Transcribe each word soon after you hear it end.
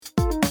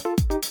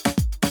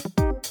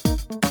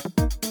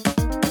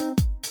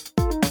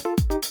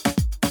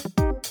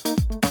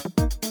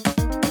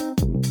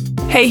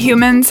Hey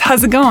humans,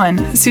 how's it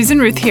going? Susan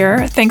Ruth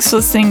here. Thanks for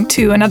listening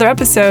to another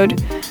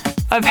episode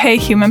of Hey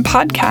Human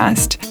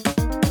Podcast.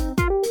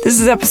 This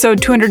is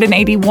episode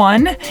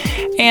 281,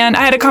 and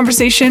I had a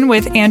conversation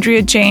with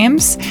Andrea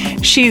James.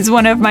 She's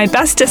one of my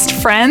bestest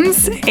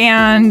friends,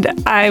 and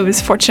I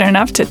was fortunate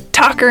enough to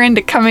talk her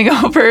into coming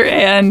over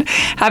and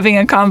having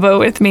a convo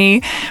with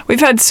me. We've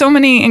had so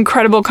many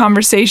incredible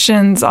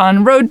conversations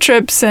on road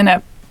trips and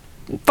at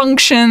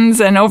functions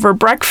and over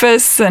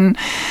breakfasts and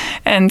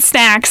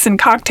snacks and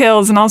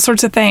cocktails and all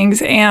sorts of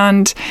things.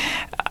 And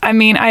I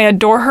mean, I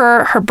adore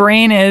her. Her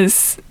brain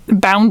is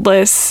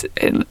boundless,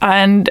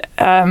 and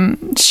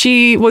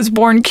she was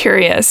born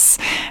curious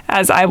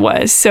as I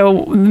was.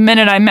 So the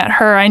minute I met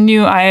her, I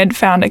knew I had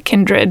found a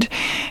kindred.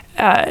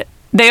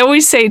 They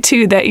always say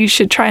too that you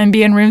should try and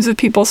be in rooms with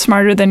people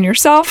smarter than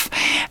yourself.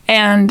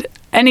 And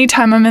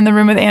anytime I'm in the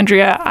room with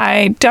Andrea,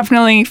 I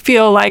definitely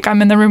feel like I'm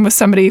in the room with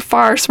somebody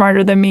far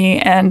smarter than me,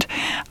 and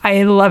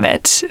I love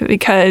it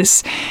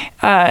because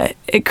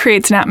it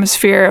creates an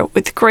atmosphere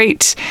with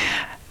great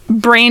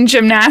brain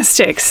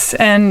gymnastics,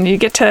 and you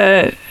get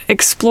to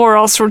explore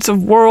all sorts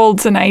of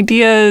worlds and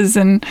ideas.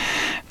 And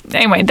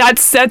anyway,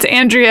 that's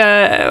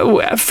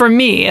Andrea, for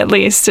me at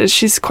least.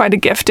 She's quite a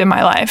gift in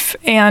my life.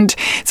 And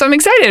so I'm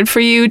excited for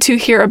you to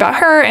hear about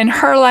her and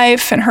her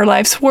life and her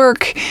life's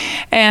work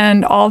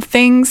and all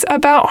things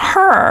about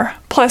her.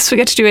 Plus, we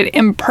get to do it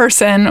in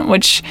person,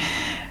 which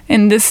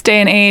in this day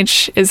and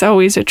age is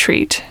always a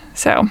treat.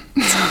 So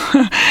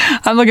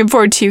I'm looking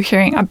forward to you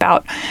hearing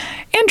about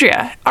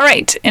Andrea. All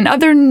right, in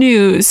other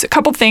news, a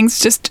couple things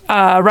just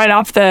right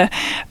off the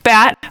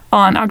bat.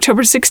 On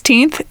October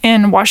 16th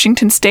in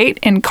Washington State,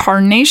 in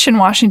Carnation,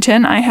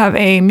 Washington, I have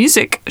a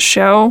music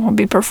show. I'll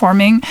be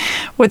performing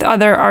with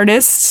other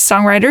artists,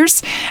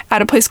 songwriters,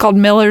 at a place called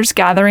Miller's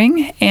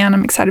Gathering, and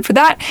I'm excited for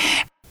that.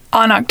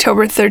 On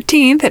October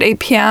 13th at 8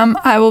 p.m.,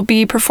 I will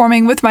be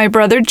performing with my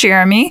brother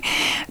Jeremy,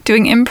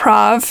 doing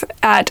improv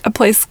at a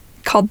place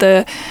called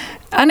the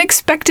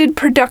Unexpected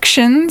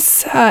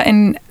Productions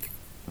in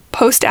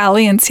Post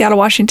Alley in Seattle,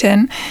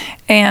 Washington,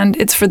 and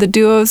it's for the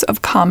Duos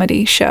of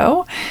Comedy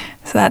show.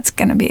 So that's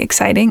going to be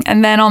exciting.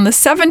 And then on the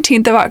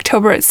 17th of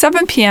October at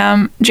 7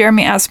 p.m.,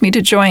 Jeremy asked me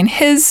to join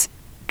his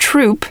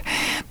troupe,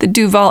 the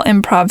Duval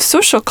Improv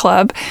Social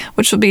Club,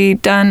 which will be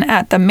done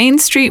at the Main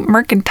Street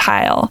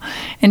Mercantile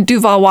in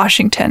Duval,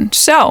 Washington.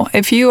 So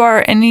if you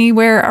are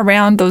anywhere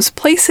around those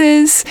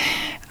places,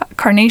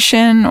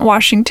 Carnation,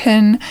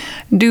 Washington,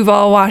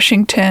 Duval,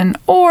 Washington,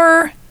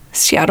 or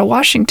Seattle,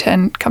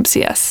 Washington, come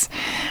see us.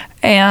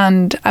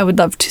 And I would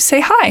love to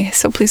say hi,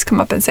 so please come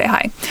up and say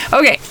hi.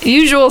 Okay,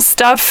 usual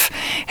stuff.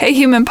 Hey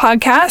Human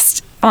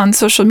Podcast on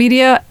social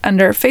media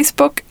under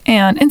Facebook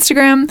and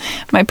Instagram.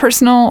 My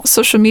personal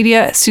social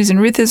media, Susan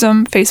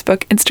Ruthism,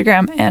 Facebook,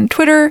 Instagram, and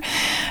Twitter.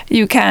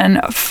 You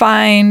can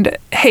find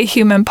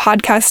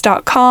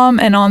heyhumanpodcast.com,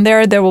 and on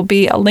there will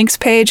be a links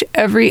page.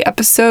 Every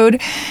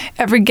episode,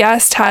 every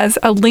guest has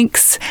a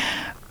links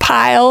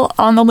pile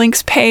on the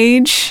links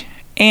page.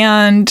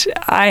 And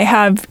I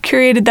have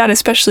curated that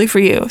especially for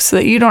you so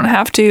that you don't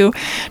have to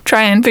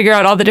try and figure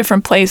out all the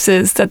different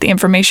places that the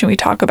information we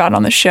talk about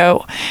on the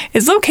show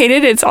is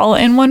located. It's all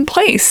in one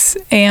place,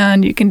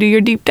 and you can do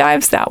your deep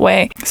dives that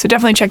way. So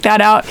definitely check that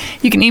out.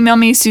 You can email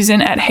me,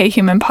 Susan at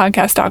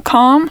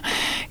heyhumanpodcast.com.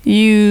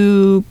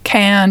 You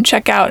can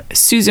check out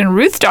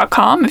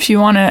susanruth.com if you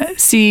want to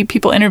see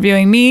people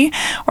interviewing me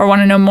or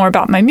want to know more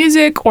about my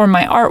music or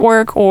my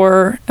artwork,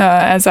 or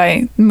as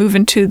I move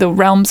into the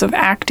realms of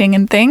acting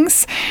and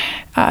things.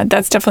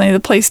 That's definitely the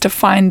place to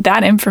find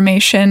that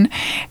information.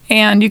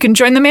 And you can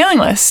join the mailing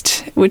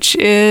list, which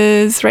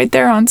is right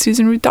there on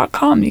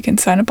susanruth.com. You can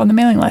sign up on the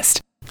mailing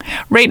list.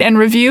 Rate and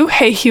review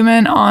Hey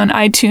Human on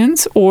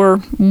iTunes or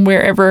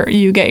wherever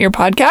you get your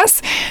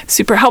podcasts.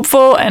 Super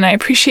helpful, and I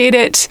appreciate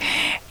it.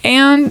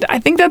 And I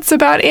think that's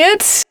about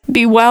it.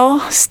 Be well,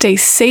 stay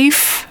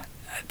safe.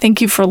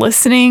 Thank you for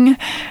listening.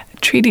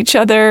 Treat each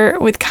other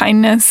with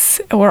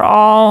kindness. We're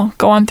all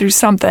going through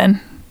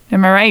something.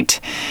 Am I right?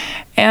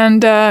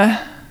 And I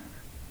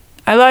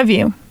love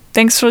you.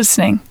 Thanks for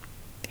listening.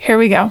 Here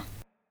we go.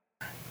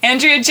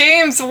 Andrea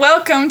James,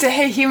 welcome to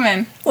Hey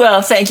Human.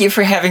 Well, thank you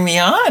for having me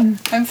on.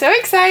 I'm so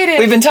excited.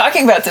 We've been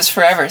talking about this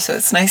forever, so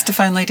it's nice to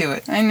finally do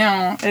it. I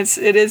know.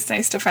 It is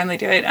nice to finally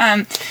do it.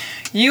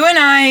 You and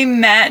I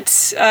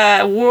met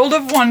World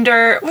of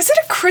Wonder. Was it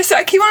a Christmas?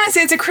 I keep wanting to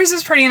say it's a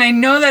Christmas party, and I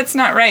know that's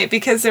not right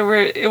because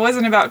it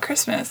wasn't about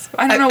Christmas.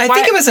 I don't know why. I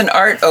think it was an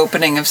art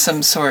opening of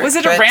some sort. Was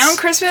it around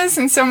Christmas?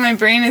 And so my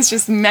brain is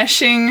just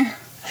meshing.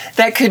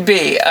 That could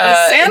be.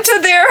 Santa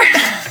there?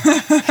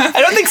 I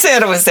don't think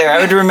Santa was there. I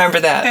would remember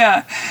that.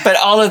 Yeah. But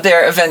all of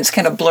their events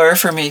kind of blur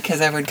for me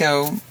because I would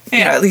go,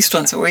 at least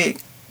once a week.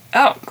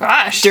 Oh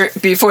gosh.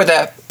 Before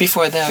the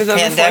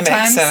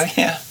pandemic. So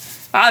yeah.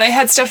 Wow, they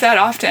had stuff that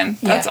often.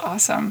 That's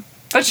awesome.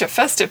 Bunch of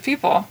festive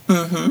people.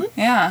 Mm-hmm.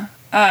 Yeah.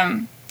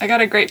 I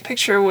got a great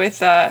picture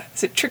with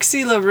is it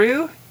Trixie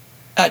LaRue?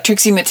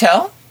 Trixie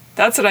Mattel.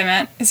 That's what I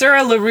meant. Is there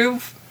a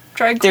LaRue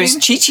drag queen? There's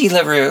Chi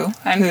LaRue.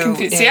 I'm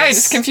confused. See, I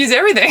just confuse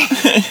everything.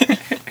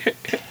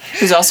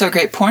 Who's also a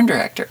great porn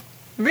director.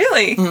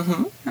 Really?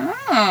 Mm-hmm.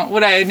 Oh,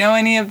 would I know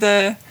any of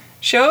the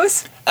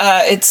shows?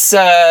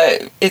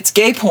 It's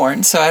gay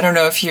porn, so I don't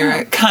know if you're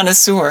a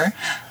connoisseur.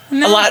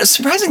 No.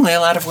 Surprisingly,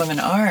 a lot of women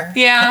are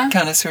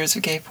connoisseurs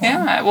of gay porn.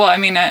 Yeah, well, I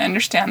mean, I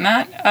understand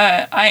that.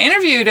 I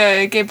interviewed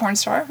a gay porn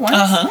star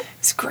once.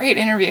 It's a great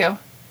interview.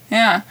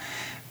 Yeah,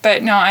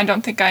 but no, I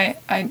don't think I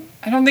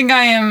don't think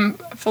I am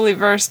fully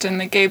versed in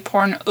the gay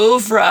porn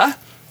oeuvre,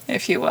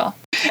 if you will.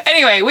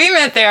 Anyway, we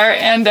met there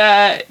and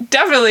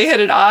definitely hit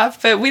it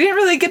off, but we didn't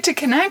really get to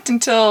connect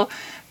until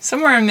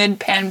somewhere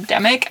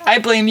mid-pandemic. I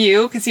blame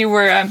you because you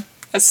were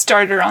a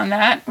starter on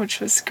that,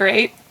 which was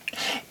great.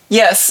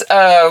 Yes,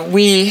 I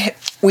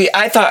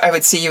thought I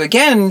would see you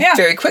again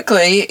very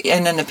quickly,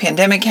 and then the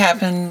pandemic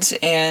happened,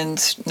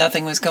 and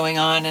nothing was going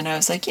on, and I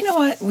was like, you know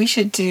what, we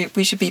should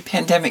be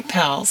pandemic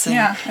pals. And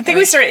I think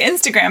we started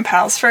Instagram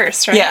pals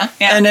first, right? Yeah,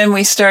 and then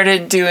we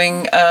started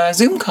doing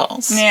Zoom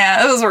calls.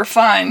 Yeah, those were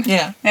fun.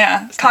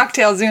 Yeah,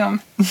 cocktail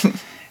Zoom.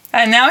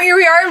 And now here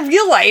we are in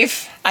real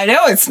life. I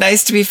know, it's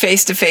nice to be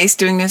face-to-face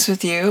doing this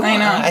with you. I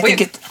know. I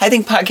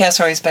think podcasts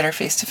are always better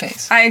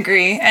face-to-face. I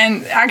agree,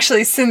 and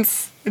actually,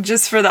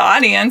 just for the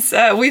audience,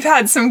 we've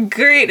had some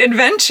great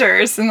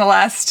adventures in the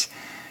last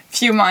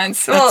few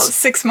months. Well,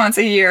 6 months,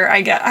 a year,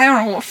 I guess. I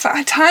don't know.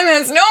 Time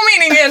has no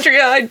meaning,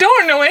 Andrea. I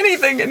don't know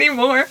anything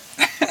anymore.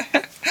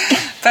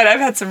 But I've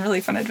had some really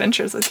fun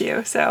adventures with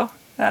you, so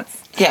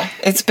that's... Yeah,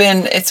 it's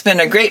been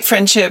a great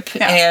friendship,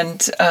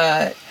 and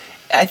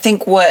I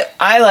think what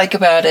I like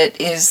about it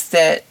is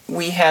that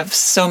we have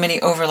so many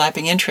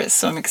overlapping interests,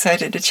 so I'm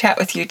excited to chat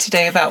with you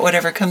today about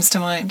whatever comes to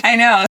mind. I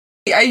know.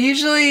 I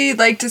usually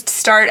like to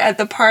start at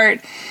the part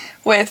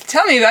with,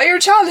 tell me about your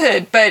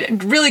childhood,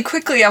 but really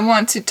quickly I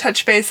want to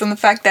touch base on the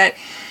fact that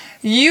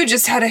you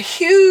just had a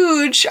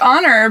huge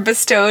honor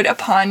bestowed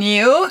upon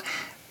you.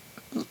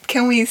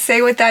 Can we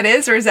say what that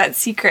is, or is that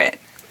secret?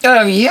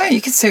 Oh, yeah,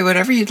 you can say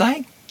whatever you'd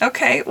like.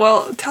 Okay,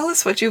 well, tell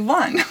us what you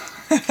won.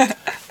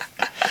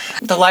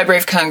 The Library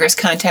of Congress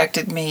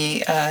contacted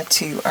me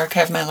to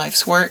archive my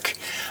life's work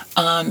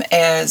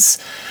as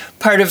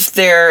part of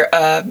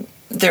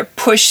their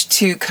push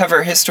to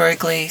cover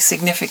historically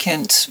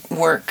significant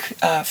work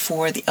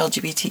for the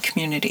LGBT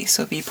community.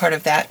 So be part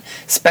of that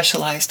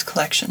specialized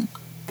collection.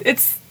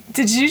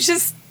 Did you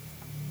just,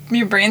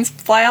 your brains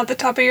fly out the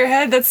top of your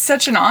head? That's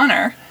such an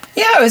honor.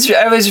 Yeah,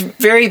 I was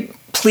very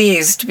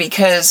pleased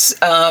because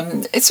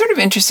it's sort of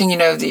interesting,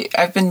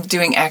 I've been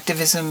doing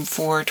activism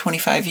for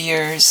 25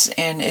 years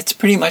and it's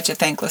pretty much a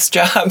thankless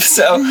job.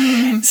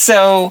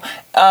 So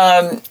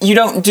you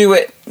don't do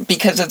it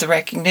because of the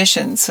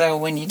recognition. So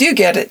when you do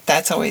get it,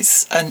 that's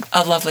always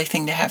a lovely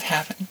thing to have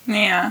happen.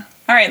 Yeah.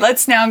 All right,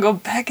 let's now go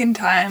back in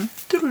time.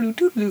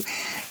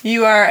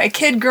 You are a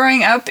kid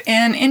growing up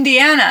in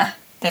Indiana.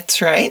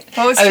 That's right.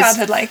 What was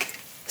childhood like?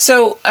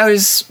 So I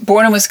was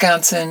born in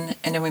Wisconsin,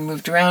 and then we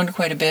moved around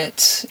quite a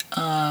bit.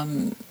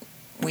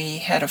 We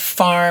had a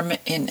farm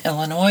in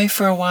Illinois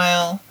for a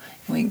while.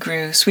 And we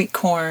grew sweet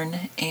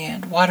corn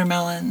and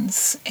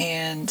watermelons,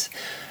 and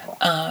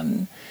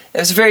it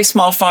was a very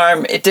small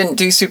farm. It didn't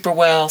do super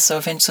well, so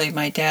eventually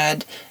my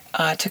dad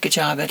took a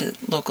job at a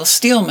local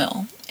steel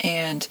mill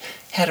and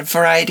had a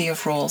variety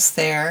of roles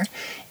there.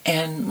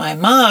 And my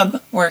mom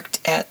worked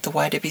at the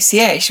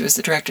YWCA. She was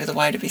the director of the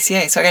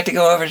YWCA. So I got to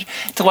go over to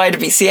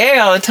YWCA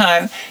all the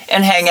time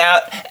and hang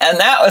out. And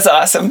that was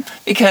awesome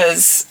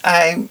because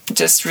I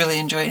just really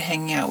enjoyed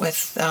hanging out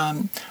with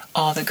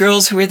all the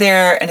girls who were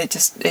there. And it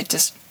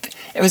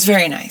was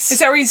very nice. Is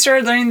that where you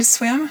started learning to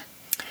swim?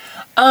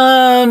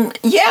 Yeah,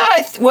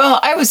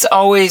 I was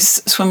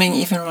always swimming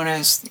even when I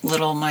was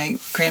little. My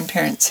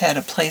grandparents had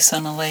a place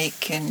on a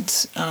lake,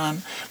 and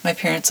my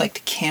parents liked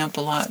to camp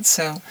a lot,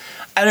 so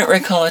I don't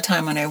recall a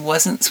time when I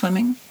wasn't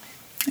swimming.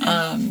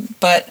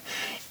 But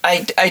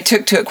I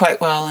took to it quite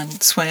well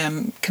and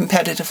swam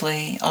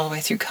competitively all the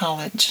way through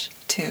college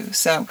too.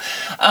 So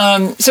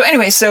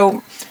anyway,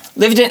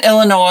 lived in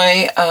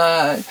Illinois,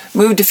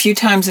 moved a few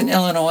times in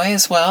Illinois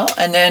as well,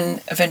 and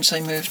then eventually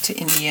moved to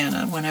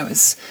Indiana when I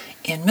was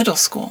in middle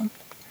school.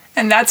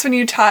 And that's when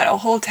you taught a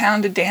whole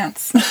town to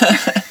dance.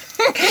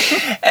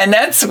 And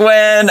that's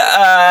when,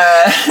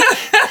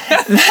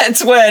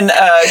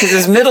 because it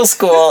was middle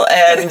school,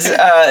 and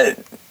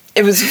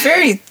it was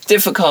very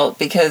difficult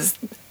because,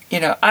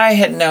 I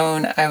had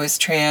known I was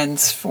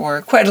trans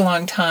for quite a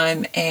long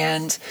time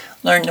and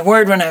learned the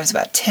word when I was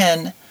about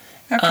 10.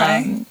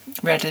 Okay.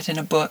 Read it in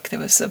a book. There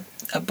was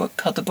a book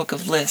called The Book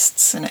of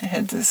Lists, and it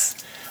had this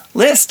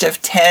list of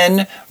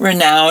 10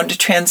 renowned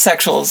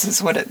transsexuals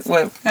is what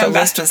the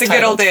list was titled. The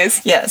good old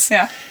days. Yes.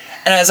 Yeah.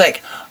 And I was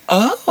like,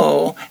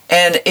 oh,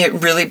 and it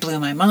really blew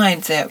my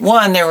mind that,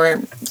 one, there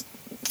were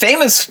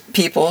famous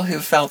people who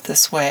felt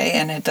this way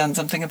and had done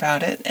something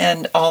about it,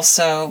 and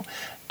also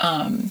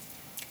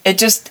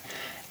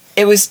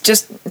it was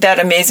just that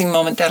amazing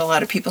moment that a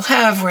lot of people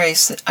have where I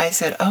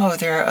said, oh,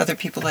 there are other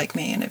people like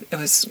me, and it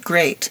was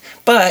great.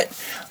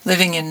 But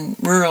living in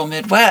rural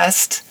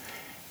Midwest,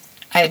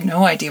 I had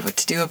no idea what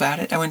to do about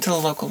it. I went to the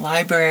local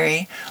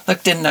library,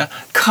 looked in the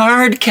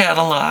card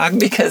catalog,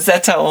 because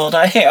that's how old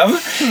I am.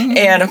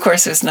 And of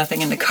course, there's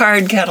nothing in the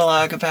card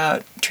catalog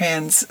about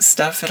trans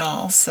stuff at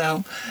all.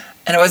 So,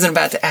 and I wasn't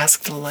about to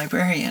ask the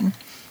librarian.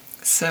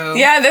 So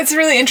yeah, that's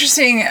really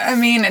interesting. I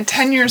mean, at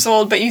 10 years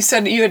old, but you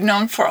said you had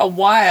known for a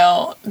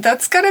while.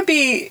 That's got to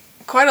be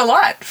quite a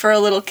lot for a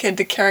little kid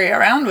to carry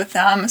around with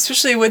them,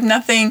 especially with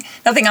nothing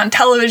on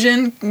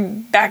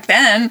television back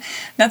then,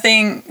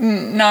 nothing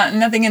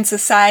in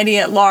society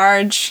at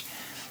large.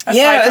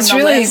 Yeah, it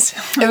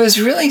was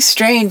really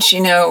strange,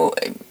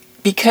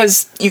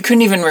 because you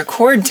couldn't even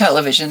record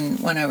television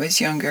when I was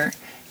younger.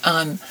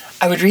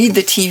 I would read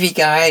the TV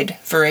guide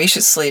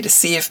voraciously to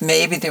see if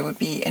maybe there would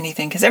be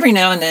anything, because every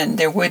now and then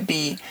there would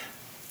be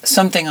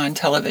something on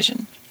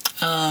television.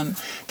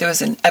 There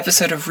was an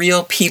episode of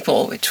Real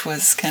People, which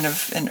was kind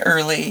of an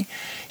early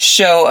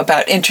show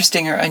about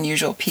interesting or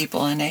unusual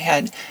people, and they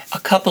had a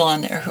couple on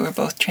there who were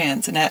both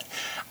trans, and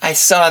I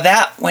saw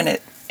that when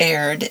it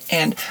aired,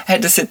 and I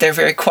had to sit there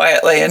very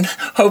quietly and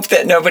hope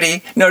that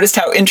nobody noticed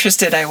how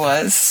interested I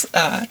was.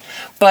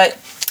 But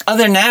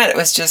other than that, it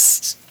was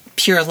just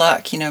pure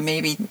luck.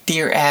 Maybe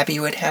Dear Abby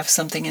would have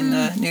something in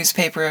the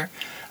newspaper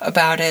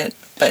about it,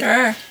 but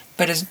sure.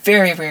 But it's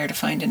very rare to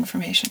find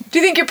information. Do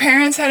you think your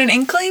parents had an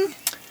inkling?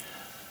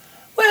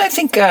 Well, I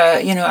think,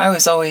 I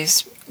was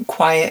always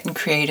quiet and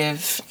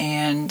creative,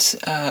 and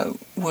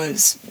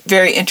was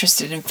very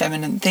interested in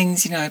feminine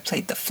things. I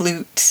played the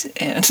flute,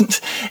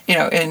 and,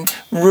 in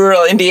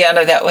rural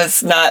Indiana, that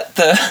was not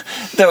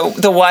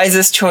the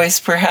wisest choice,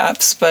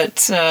 perhaps.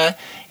 But, I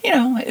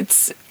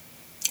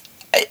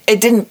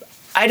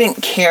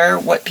didn't care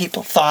what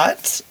people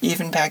thought,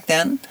 even back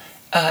then.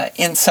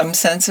 In some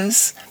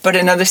senses, but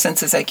in other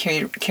senses I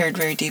cared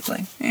very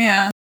deeply.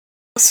 Yeah.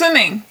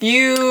 Swimming,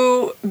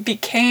 you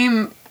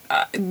became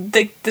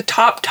the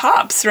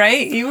tops,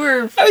 right?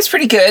 I was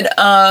pretty good.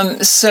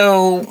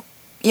 So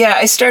yeah,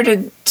 I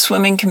started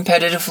swimming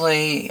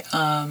competitively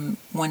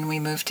when we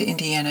moved to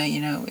Indiana.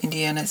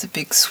 Indiana is a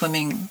big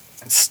swimming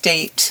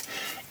state,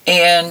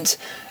 and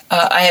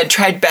I had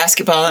tried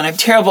basketball, and I'm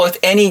terrible with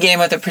any game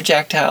with a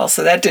projectile,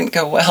 so that didn't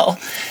go well.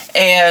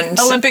 And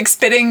Olympic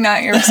spitting,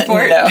 not your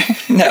sport?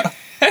 No.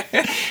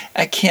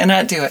 I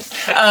cannot do it.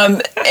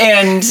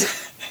 And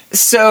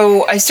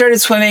so I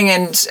started swimming,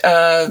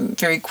 and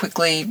very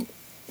quickly,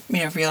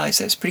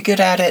 realized I was pretty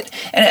good at it.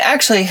 And it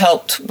actually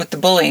helped with the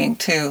bullying,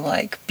 too,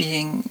 like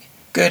being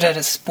good at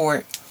a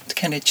sport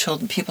kind of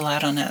chilled people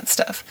out on that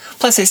stuff.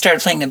 Plus, I started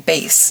playing the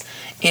bass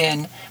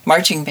in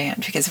marching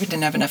band because we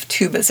didn't have enough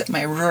tubas at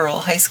my rural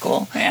high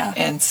school. Yeah.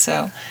 And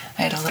so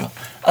I had a little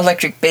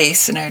electric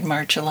bass, and I would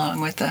march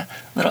along with a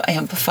little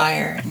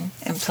amplifier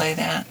and play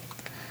that.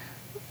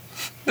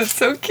 That's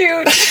so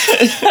cute.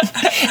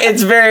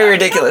 It's very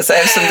ridiculous. I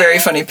have some very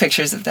funny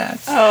pictures of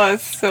that. Oh,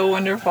 it's so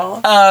wonderful.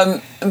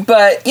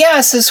 But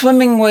yeah, so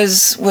swimming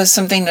was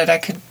something that I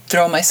could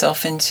throw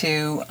myself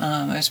into.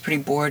 I was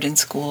pretty bored in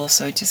school,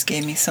 so it just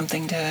gave me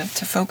something to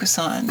focus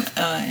on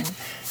and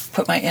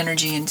put my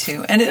energy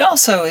into. And it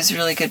also is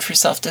really good for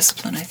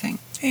self-discipline, I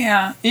think.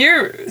 Yeah.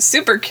 You're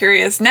super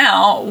curious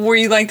now. Were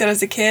you like that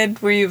as a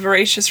kid? Were you a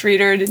voracious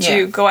reader? Did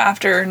you go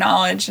after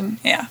knowledge? And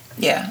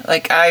Yeah,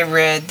 like I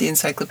read the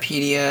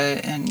encyclopedia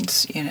and,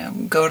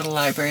 go to the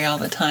library all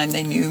the time.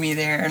 They knew me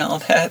there and all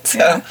that.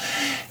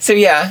 So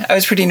yeah, I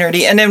was pretty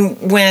nerdy. And then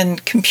when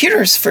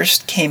computers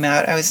first came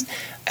out, I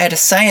had a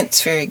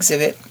science fair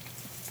exhibit,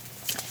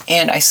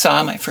 and I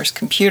saw my first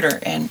computer,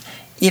 and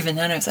even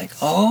then I was like,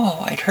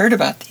 oh, I'd heard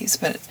about these,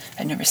 but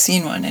I'd never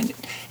seen one, and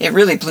it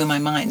really blew my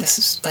mind. This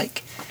is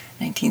like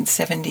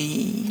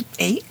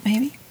 1978,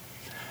 maybe?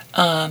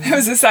 It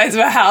was the size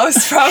of a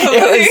house, probably.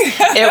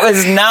 It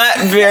was not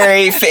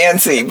very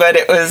fancy, but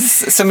it was,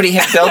 somebody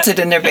had built it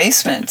in their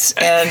basement,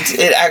 and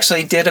it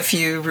actually did a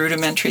few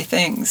rudimentary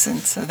things,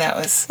 and so that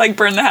was... Like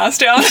burn the house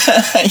down?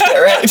 Yeah,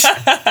 right.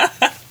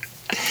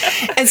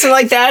 And so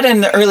like that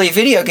and the early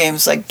video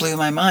games like blew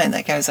my mind.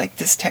 Like I was like,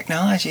 this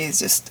technology is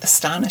just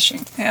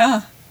astonishing.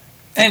 Yeah.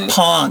 And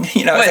Pong,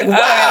 I was like,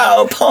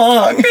 wow,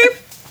 Pong. Beep.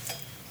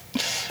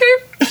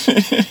 Beep.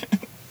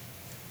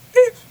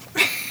 Beep.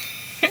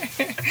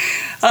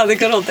 Oh, the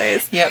good old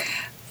days. Yep.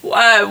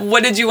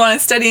 What did you want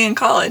to study in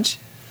college?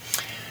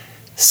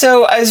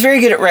 So I was very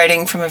good at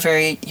writing from a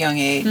very young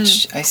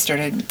age. I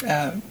started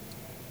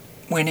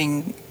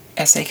winning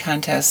essay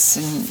contests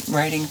and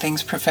writing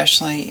things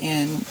professionally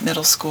in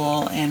middle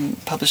school, and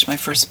published my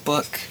first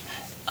book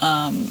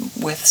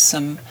with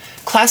some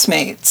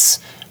classmates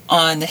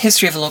on the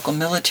history of a local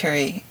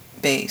military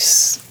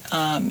base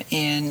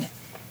in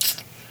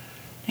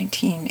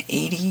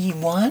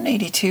 1981,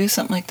 82,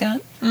 something like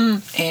that.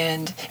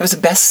 And it was a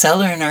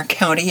bestseller in our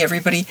county.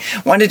 Everybody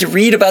wanted to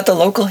read about the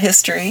local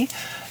history.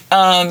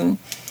 And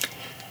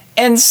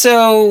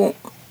so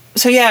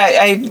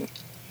yeah,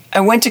 I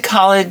went to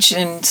college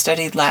and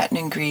studied Latin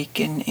and Greek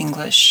and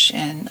English,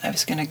 and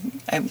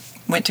I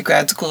went to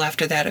grad school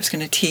after that. I was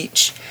going to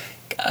teach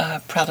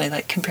probably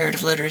like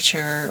comparative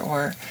literature,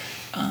 or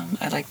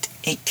I liked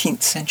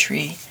 18th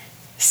century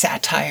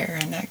satire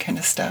and that kind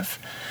of stuff.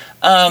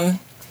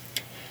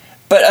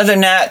 But other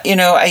than that,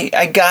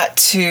 I got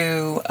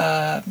to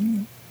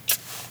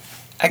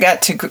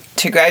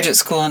graduate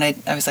school, and I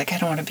was like, I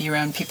don't want to be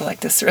around people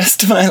like this the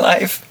rest of my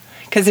life,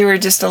 because they were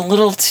just a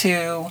little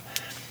too,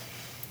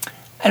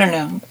 I don't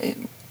know.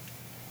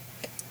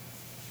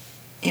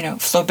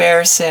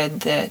 Flaubert said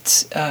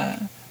that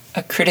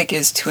a critic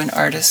is to an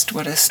artist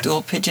what a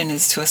stool pigeon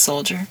is to a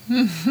soldier.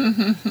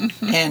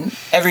 And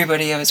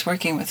everybody I was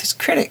working with is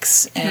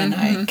critics, and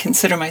I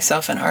consider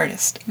myself an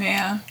artist.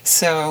 Yeah.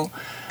 So...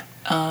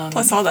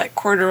 plus all that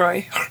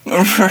corduroy.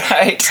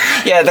 Right.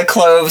 Yeah, the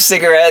clove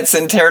cigarettes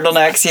and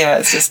turtlenecks. Yeah,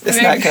 it's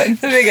not good.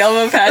 The big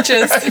elbow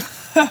patches.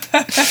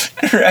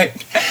 Right.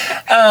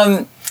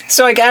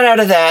 So I got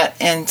out of that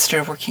and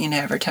started working in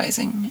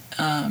advertising.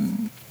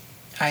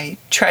 I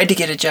tried to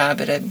get a job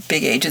at a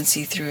big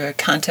agency through a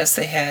contest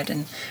they had,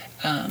 and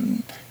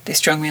they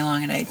strung me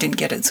along, and I didn't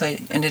get it, so I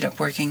ended up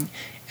working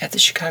at the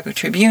Chicago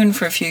Tribune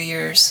for a few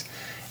years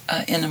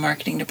in the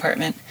marketing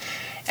department.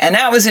 And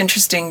that was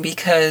interesting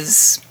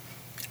because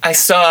I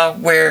saw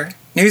where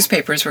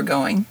newspapers were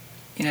going.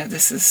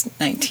 This is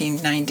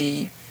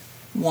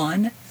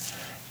 1991,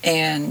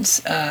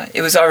 and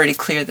it was already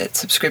clear that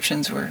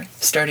subscriptions were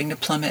starting to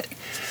plummet.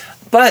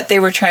 But they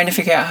were trying to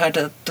figure out how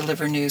to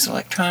deliver news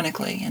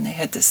electronically, and they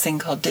had this thing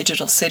called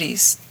Digital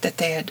Cities that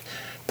they had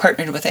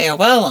partnered with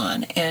AOL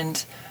on.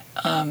 And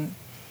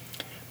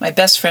my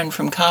best friend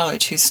from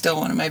college, who's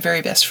still one of my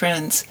very best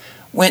friends,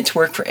 went to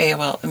work for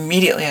AOL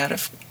immediately out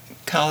of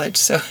college,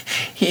 so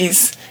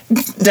he's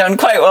done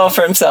quite well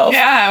for himself.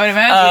 Yeah, I would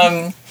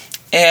imagine.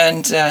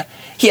 And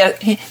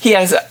he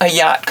has a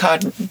yacht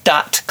called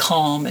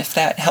 .com, if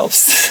that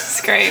helps.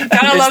 It's great.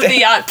 Gotta love the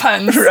yacht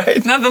puns.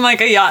 Right. Nothing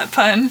like a yacht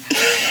pun.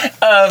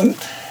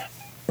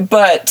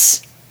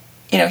 But,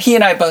 he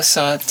and I both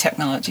saw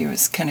technology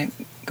was kind of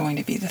going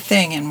to be the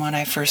thing, and when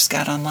I first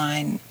got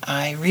online,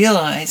 I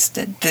realized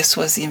that this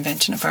was the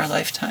invention of our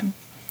lifetime.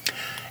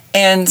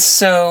 And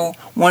so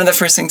one of the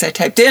first things I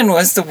typed in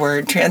was the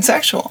word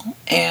transsexual.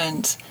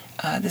 And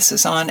this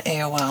was on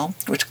AOL,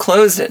 which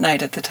closed at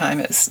night at the time.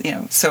 It was,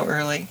 so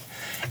early.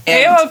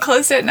 And AOL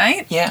closed at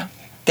night? Yeah.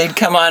 They'd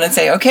come on and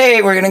say,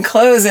 okay, we're going to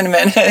close in a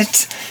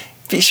minute.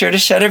 Be sure to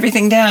shut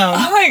everything down.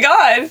 Oh, my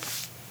God.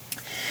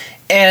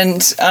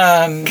 And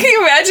can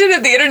you imagine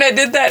if the internet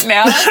did that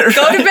now? Right.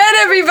 Go to bed,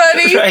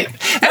 everybody. Right.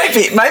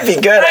 Might be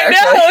good, actually.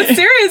 I know,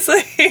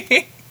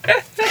 seriously.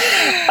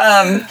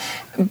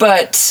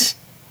 But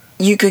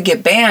you could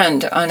get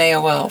banned on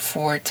AOL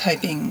for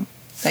typing,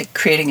 like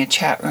creating a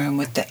chat room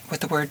with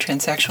the word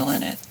transsexual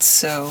in it.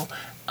 So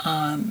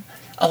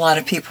a lot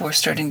of people were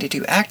starting to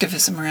do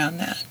activism around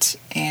that.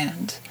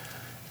 And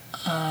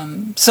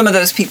some of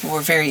those people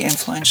were very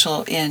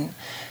influential in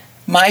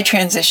my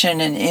transition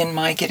and in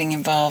my getting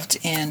involved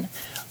in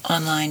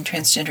online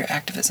transgender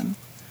activism.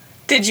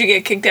 Did you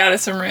get kicked out of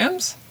some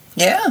rooms?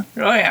 Yeah.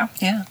 Oh, yeah.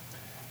 Yeah.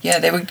 Yeah,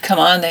 they would come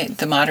on,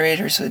 the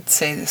moderators would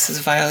say this is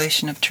a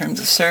violation of terms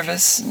of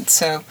service, and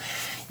so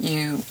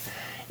you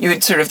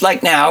would sort of,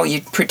 like now,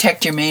 you'd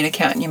protect your main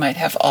account, and you might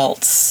have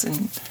alts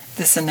and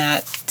this and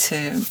that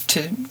to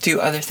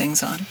do other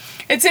things on.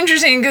 It's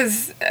interesting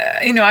because,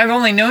 I've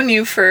only known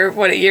you for,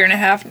 a year and a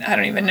half? I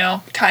don't even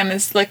know. Time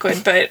is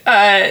liquid, but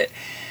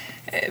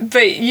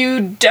you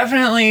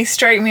definitely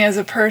strike me as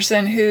a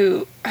person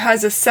who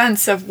has a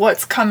sense of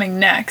what's coming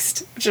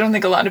next, which I don't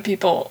think a lot of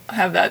people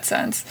have that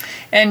sense.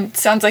 And it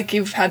sounds like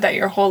you've had that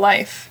your whole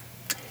life.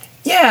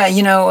 Yeah,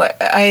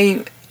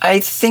 I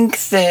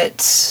think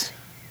that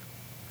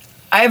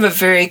I have a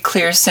very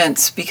clear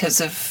sense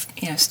because of,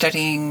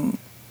 studying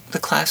the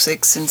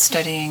classics and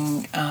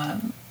studying,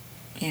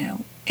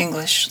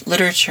 English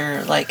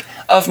literature, like,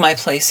 of my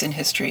place in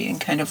history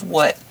and kind of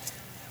what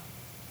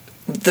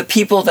the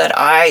people that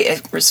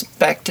I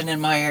respect and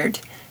admired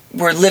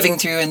were living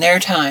through in their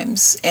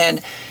times.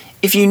 And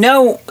if you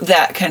know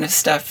that kind of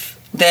stuff,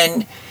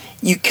 then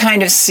you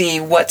kind of see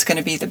what's going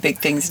to be the big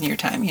things in your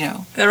time,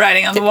 The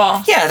writing on the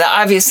wall. Yeah, the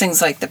obvious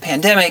things like the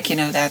pandemic,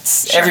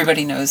 that's, sure.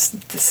 Everybody knows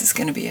that this is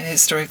going to be a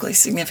historically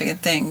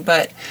significant thing.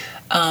 But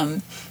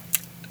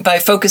by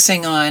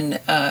focusing on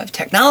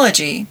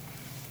technology,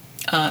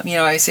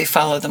 I say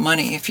follow the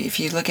money. If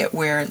you look at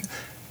where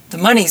the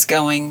money's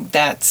going,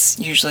 that's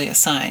usually a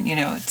sign.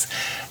 It's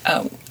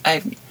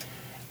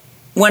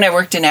when I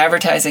worked in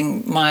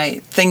advertising,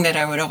 my thing that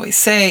I would always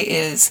say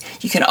is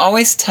you can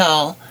always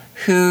tell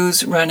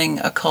who's running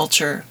a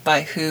culture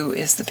by who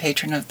is the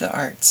patron of the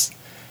arts.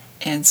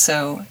 And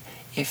so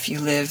if you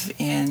live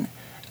in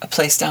a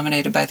place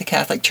dominated by the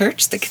Catholic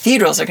Church, the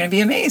cathedrals are going to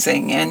be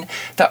amazing, and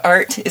the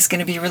art is going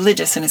to be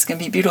religious, and it's going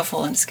to be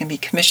beautiful, and it's going to be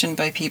commissioned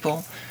by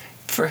people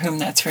for whom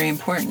that's very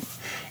important.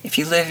 If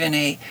you live in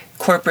a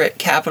corporate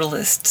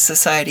capitalist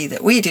society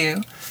that we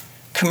do,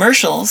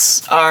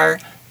 commercials are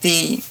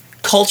the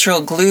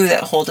cultural glue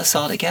that hold us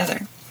all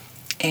together.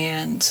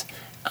 And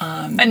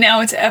now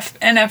it's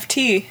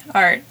NFT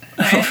art.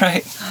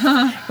 Right.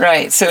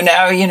 Right. So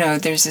now,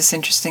 there's this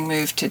interesting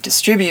move to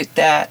distribute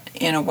that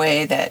in a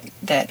way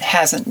that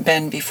hasn't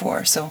been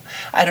before. So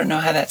I don't know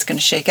how that's going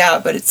to shake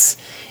out, but it's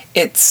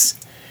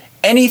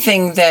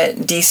anything that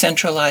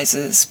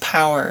decentralizes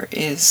power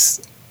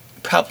is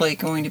probably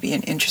going to be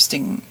an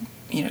interesting,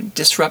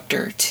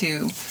 disruptor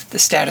to the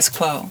status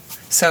quo.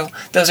 So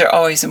those are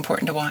always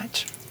important to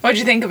watch. What did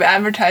you think of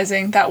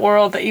advertising, that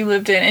world that you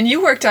lived in? And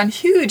you worked on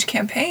huge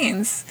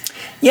campaigns.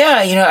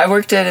 Yeah, I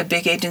worked at a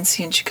big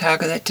agency in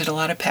Chicago that did a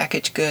lot of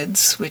packaged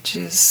goods, which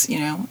is,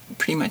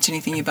 pretty much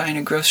anything you buy in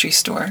a grocery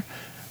store.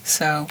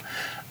 So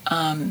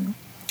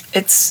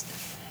it's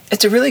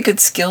a really good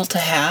skill to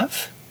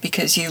have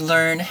because you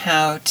learn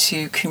how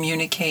to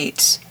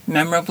communicate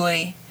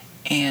memorably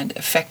and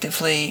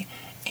effectively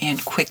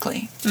and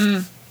quickly.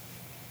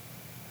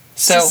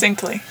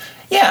 Succinctly.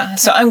 Yeah,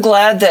 so I'm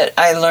glad that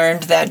I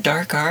learned that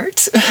dark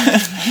art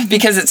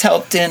because it's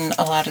helped in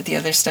a lot of the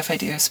other stuff I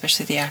do,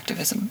 especially the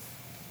activism.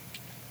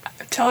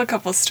 Tell a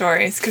couple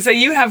stories, because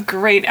you have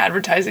great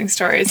advertising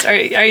stories. Are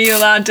you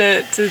allowed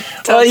to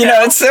tell?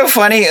 Well, it's so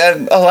funny.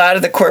 A lot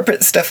of the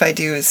corporate stuff I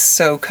do is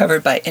so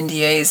covered by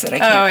NDAs that I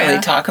can't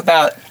really talk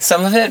about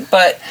some of it.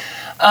 But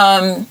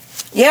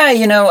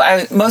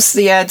most of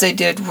the ads I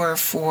did were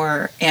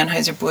for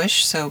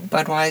Anheuser-Busch, so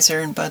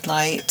Budweiser and Bud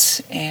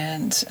Light,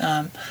 and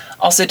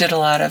also did a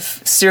lot of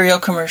cereal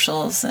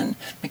commercials and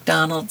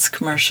McDonald's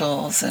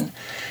commercials and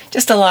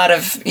just a lot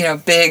of,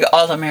 big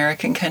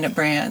all-American kind of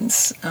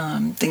brands,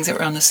 things that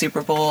were on the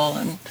Super Bowl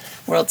and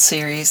World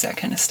Series, that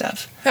kind of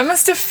stuff. That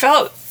must have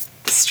felt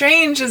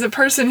strange as a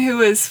person who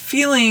was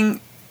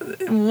feeling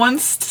one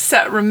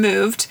step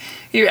removed.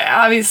 You're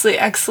obviously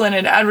excellent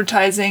at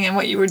advertising and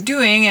what you were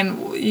doing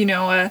and,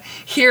 a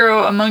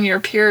hero among your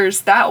peers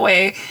that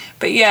way,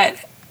 but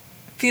yet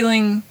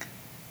feeling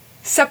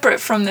separate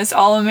from this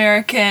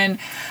all-American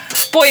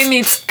boy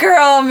meets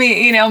girl,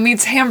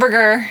 meets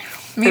hamburger,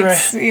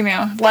 meets,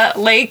 right.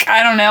 Lake,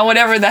 I don't know,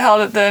 whatever the hell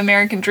that the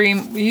American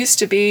dream used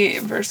to be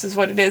versus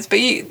what it is.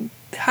 But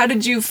how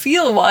did you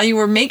feel while you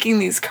were making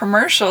these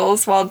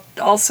commercials while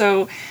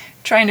also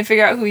trying to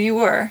figure out who you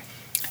were?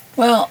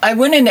 Well, I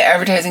went into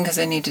advertising because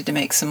I needed to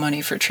make some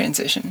money for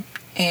transition.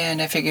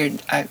 And I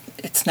figured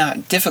it's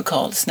not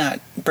difficult, it's not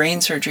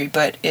brain surgery,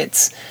 but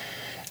it's...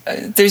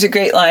 there's a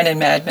great line in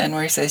Mad Men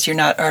where he says, "You're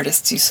not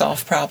artists, you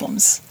solve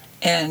problems."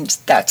 And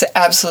that's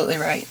absolutely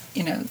right.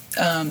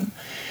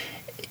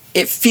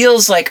 It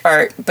feels like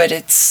art, but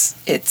it's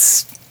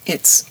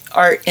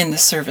art in the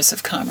service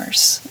of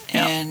commerce.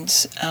 Yeah. And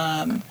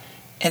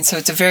so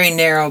it's a very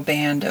narrow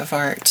band of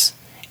art.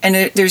 And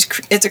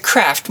it's a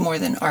craft more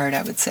than art,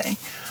 I would say.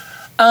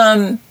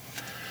 I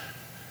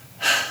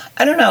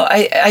don't know.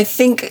 I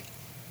think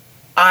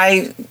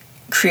I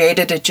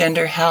created a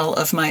gender hell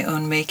of my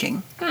own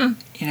making.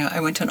 I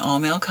went to an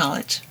all-male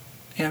college,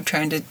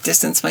 trying to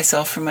distance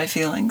myself from my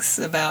feelings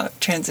about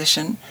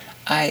transition.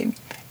 I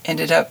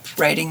ended up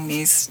writing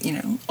these,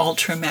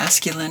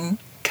 ultra-masculine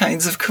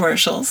kinds of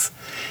commercials.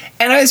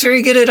 And I was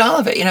very good at all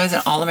of it. I was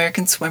an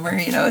all-American swimmer.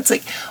 It's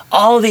like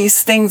all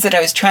these things that I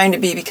was trying to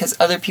be because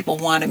other people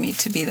wanted me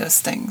to be those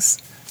things.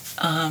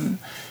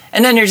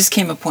 And then there just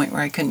came a point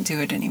where I couldn't do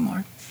it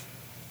anymore.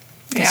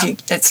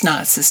 Because it's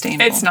not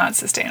sustainable. It's not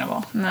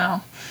sustainable,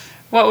 no.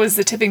 What was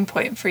the tipping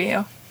point for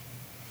you?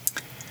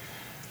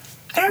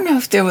 I don't know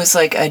if there was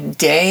like a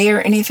day or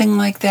anything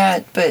like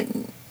that, but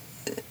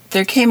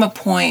there came a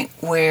point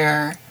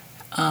where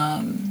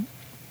I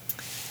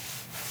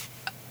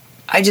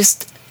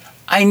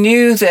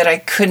knew that I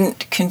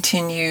couldn't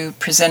continue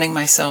presenting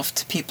myself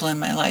to people in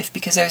my life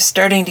because I was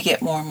starting to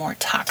get more and more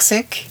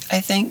toxic,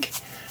 I think.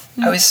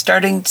 I was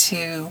starting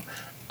to,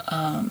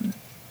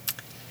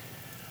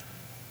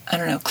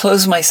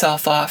 close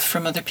myself off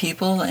from other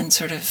people and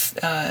sort of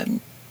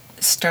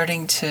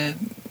starting to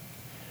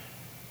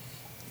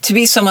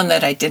be someone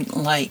that I didn't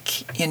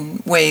like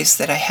in ways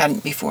that I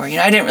hadn't before.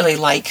 I didn't really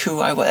like who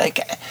I was.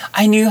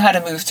 I knew how to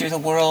move through the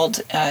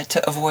world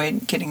to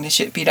avoid getting the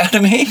shit beat out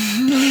of me.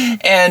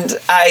 And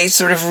I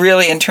sort of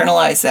really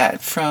internalized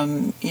that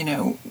from,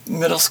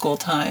 middle school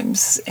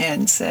times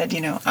and said,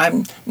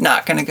 I'm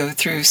not going to go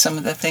through some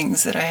of the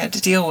things that I had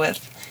to deal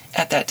with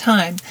at that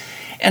time.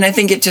 And I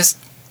think it just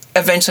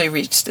eventually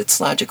reached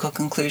its logical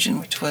conclusion,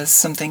 which was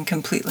something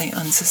completely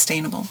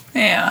unsustainable.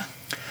 Yeah.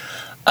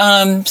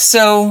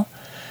 So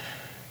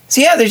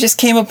yeah, there just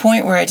came a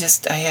point where I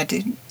had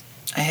to,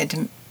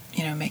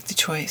 make the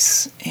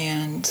choice.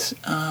 And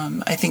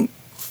I think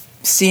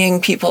seeing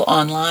people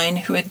online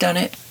who had done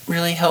it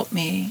really helped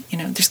me.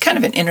 There's kind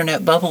of an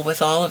internet bubble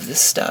with all of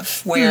this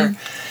stuff where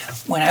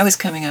when I was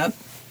coming up,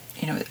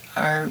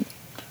 our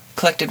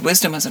collected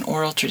wisdom was an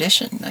oral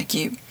tradition. Like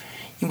you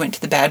went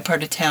to the bad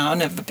part of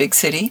town of a big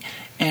city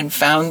and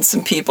found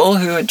some people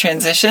who had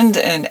transitioned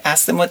and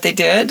asked them what they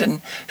did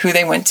and who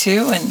they went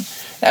to, and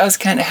that was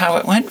kind of how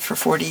it went for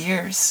 40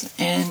 years.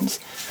 And,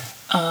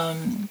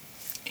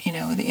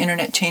 the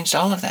internet changed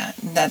all of that.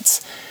 And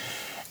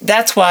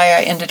that's why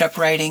I ended up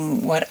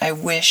writing what I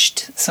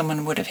wished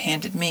someone would have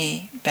handed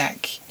me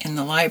back in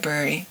the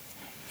library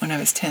when I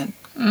was 10.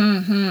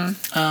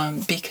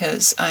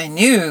 Because I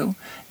knew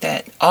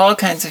that all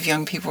kinds of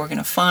young people were going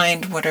to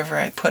find whatever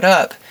I put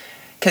up.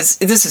 Because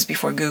this is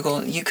before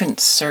Google. You couldn't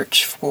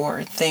search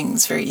for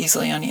things very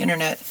easily on the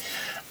internet.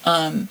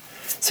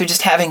 So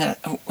just having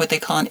what they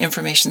call an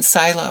information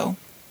silo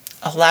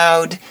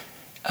allowed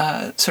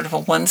sort of a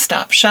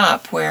one-stop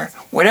shop where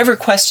whatever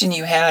question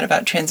you had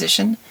about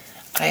transition,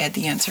 I had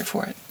the answer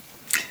for it.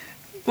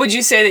 Would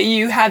you say that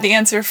you had the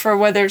answer for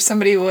whether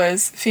somebody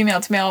was female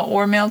to male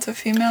or male to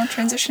female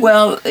transition?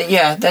 Well,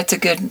 yeah, that's a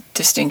good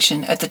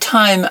distinction. At the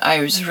time,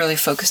 I was really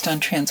focused on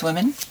trans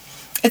women.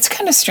 It's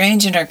kind of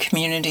strange in our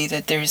community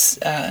that there's,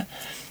 I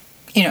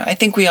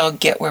think we all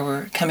get where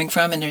we're coming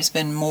from, and there's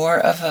been more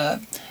of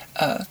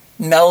a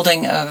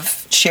melding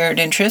of shared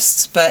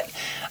interests. But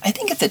I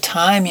think at the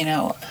time,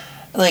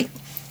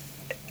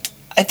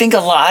 I think a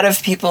lot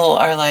of people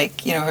are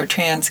like, who are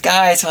trans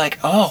guys are like,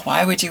 oh,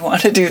 why would you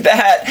want to do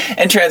that?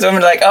 And trans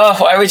women are like, oh,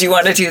 why would you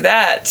want to do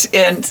that?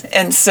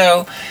 And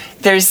so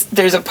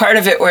there's a part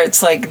of it where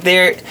it's like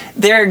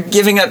they're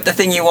giving up the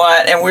thing you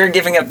want and we're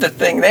giving up the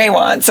thing they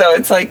want. So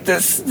it's like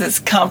this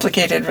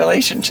complicated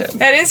relationship.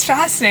 That is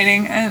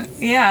fascinating and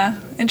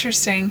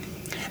interesting.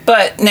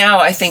 But now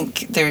I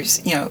think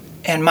there's,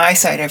 and my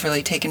side, I've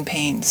really taken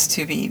pains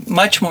to be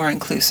much more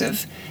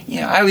inclusive.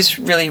 I was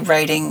really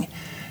writing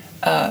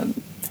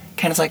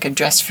kind of like a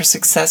Dress for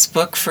Success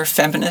book for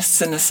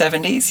feminists in the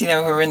 70s,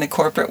 who were in the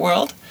corporate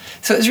world.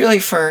 So it was really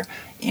for,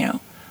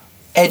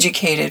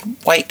 educated,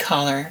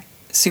 white-collar,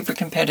 super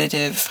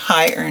competitive,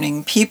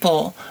 high-earning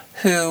people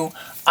who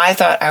I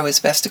thought I was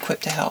best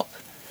equipped to help.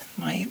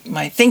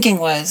 My thinking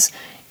was,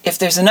 if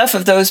there's enough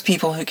of those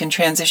people who can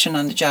transition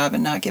on the job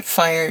and not get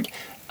fired,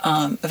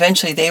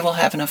 eventually they will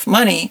have enough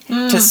money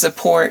to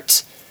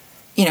support,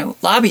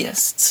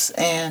 lobbyists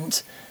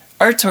and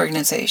arts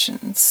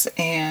organizations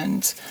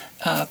and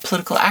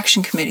political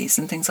action committees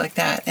and things like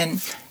that.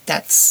 And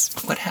that's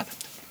what happened.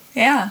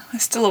 Yeah,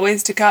 there's still a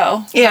ways to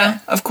go. Yeah,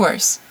 of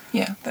course.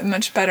 Yeah. But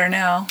much better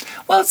now.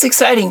 Well, it's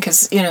exciting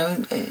because,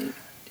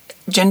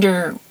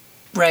 gender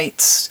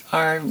rights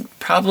are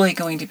probably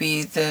going to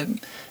be the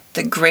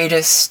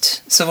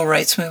greatest civil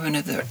rights movement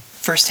of the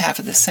first half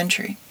of this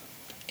century.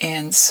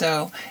 And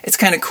so it's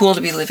kind of cool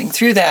to be living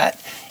through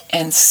that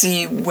and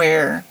see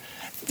where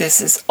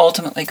this is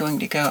ultimately going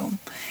to go.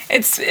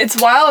 It's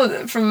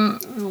wild from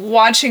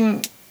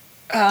watching,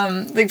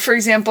 for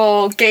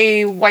example,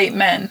 gay white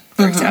men,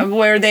 for example,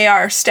 where they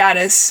are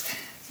status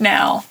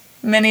now.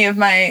 Many of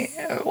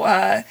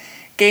my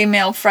gay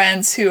male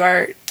friends who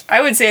are,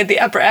 I would say, at the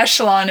upper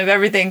echelon of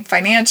everything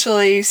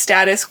financially,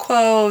 status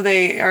quo.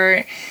 They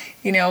are,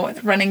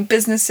 running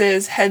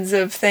businesses, heads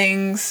of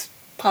things,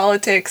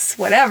 politics,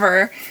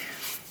 whatever.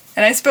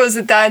 And I suppose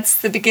that's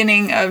the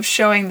beginning of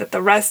showing that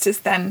the rest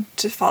is then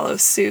to follow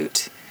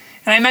suit.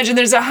 And I imagine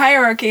there's a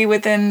hierarchy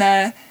within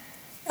the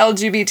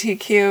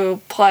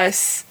LGBTQ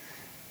plus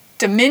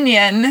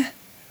dominion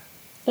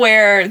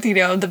where,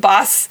 the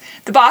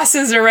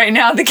bosses are right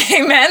now the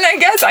gay men, I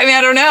guess. I mean,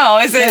 I don't know.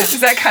 Is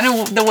that kind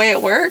of the way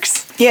it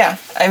works? Yeah.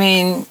 I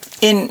mean,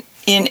 in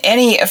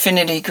any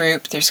affinity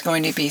group, there's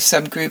going to be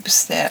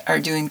subgroups that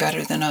are doing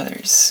better than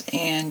others.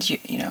 And,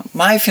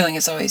 my feeling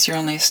is always you're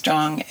only as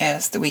strong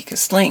as the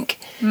weakest link.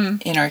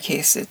 In our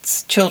case,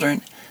 it's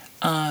children.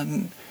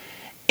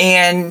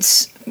 And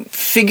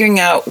figuring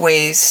out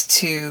ways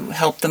to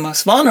help the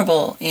most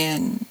vulnerable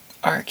in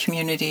our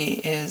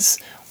community is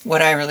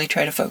what I really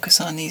try to focus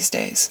on these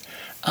days.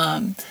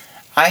 I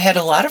had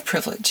a lot of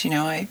privilege.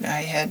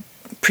 I had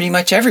pretty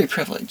much every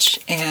privilege.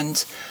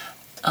 And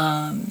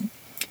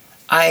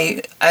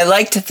I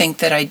like to think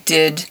that I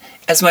did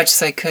as much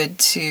as I could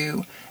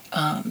to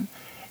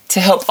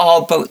help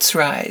all boats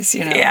rise,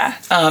 Yeah.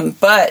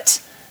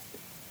 But,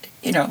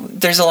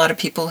 there's a lot of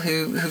people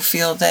who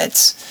feel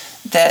that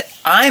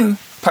I'm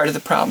part of the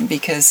problem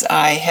because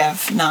I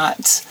have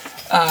not,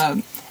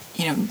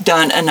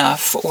 done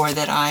enough, or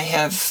that I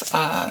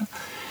have,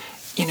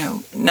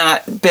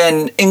 not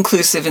been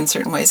inclusive in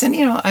certain ways. And,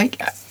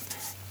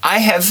 I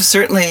have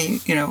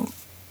certainly,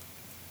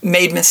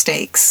 made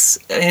mistakes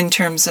in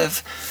terms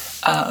of,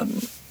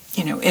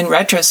 in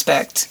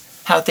retrospect,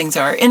 how things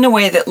are. In a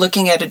way that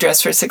looking at a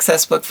Dress for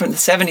Success book from the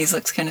 70s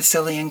looks kind of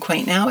silly and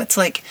quaint now. It's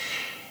like,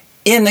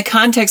 in the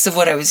context of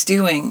what I was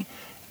doing,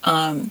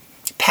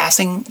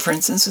 passing, for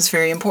instance, was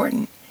very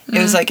important. It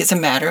was like it's a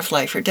matter of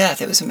life or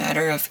death. It was a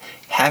matter of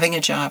having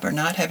a job or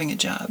not having a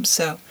job.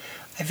 So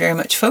I very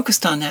much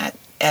focused on that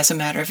as a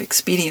matter of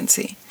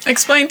expediency.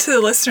 Explain to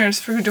the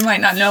listeners who might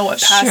not know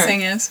what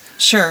passing is.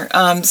 Sure.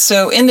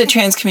 So in the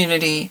trans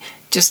community,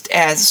 just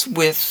as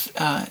with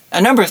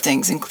a number of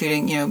things,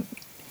 including,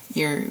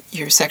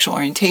 your sexual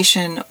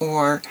orientation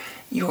or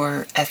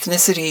your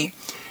ethnicity,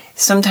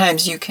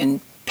 sometimes you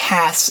can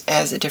pass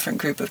as a different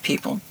group of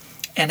people.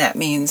 And that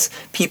means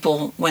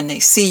people, when they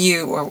see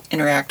you or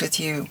interact with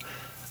you,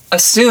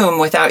 assume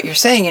without your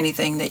saying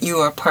anything that you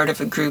are part of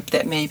a group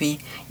that maybe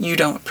you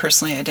don't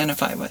personally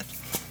identify with.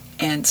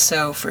 And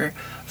so for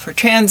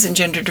trans and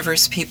gender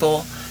diverse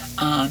people,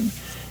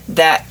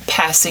 that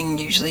passing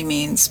usually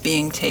means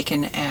being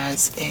taken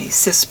as a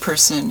cis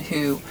person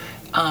who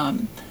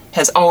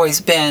has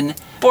always been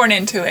born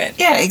into it.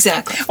 Yeah,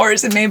 exactly. Or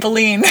is it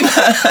Maybelline?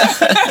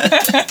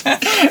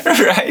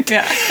 Right.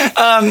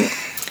 Yeah.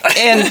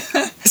 And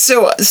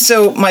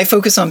so my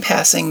focus on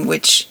passing,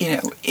 which,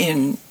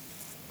 in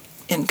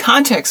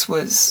context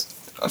was,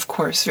 of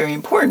course, very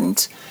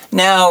important,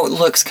 now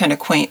looks kind of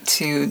quaint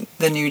to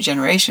the new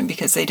generation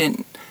because they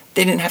didn't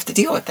have to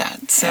deal with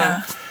that.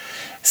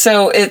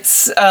 So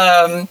it's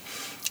part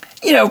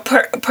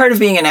of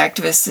being an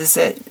activist is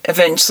that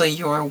eventually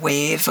your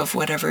wave of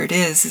whatever it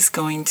is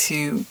going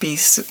to be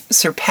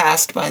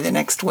surpassed by the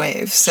next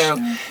wave. So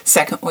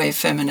second wave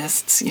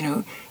feminists,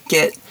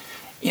 get,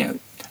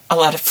 a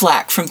lot of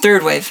flack from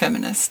third wave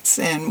feminists,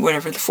 and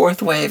whatever the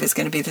fourth wave is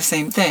going to be the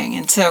same thing.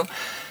 And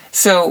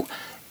so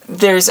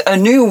there's a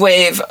new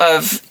wave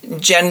of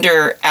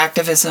gender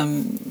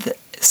activism,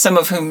 some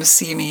of whom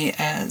see me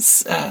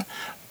as,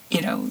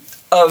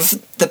 of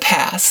the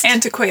past.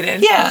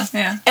 Antiquated. Yeah.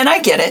 Yeah. And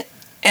I get it.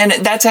 And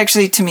that's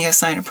actually, to me, a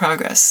sign of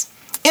progress.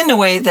 In a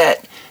way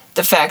that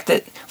the fact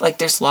that,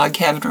 there's log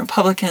cabin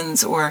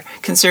Republicans or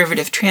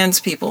conservative trans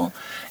people,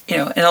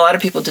 and a lot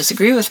of people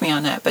disagree with me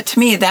on that. But to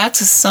me, that's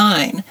a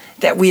sign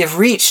that we have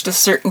reached a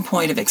certain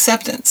point of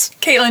acceptance.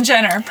 Caitlyn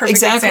Jenner,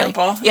 perfect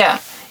example. Yeah.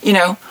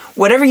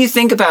 Whatever you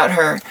think about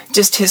her,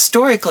 just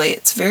historically,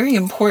 it's very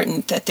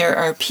important that there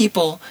are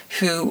people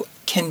who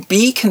can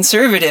be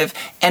conservative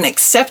and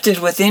accepted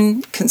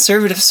within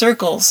conservative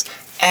circles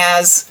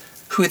as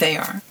who they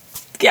are.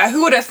 Yeah,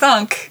 who would have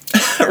thunk?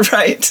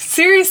 Right.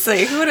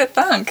 Seriously, who would have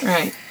thunk?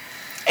 Right.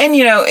 And,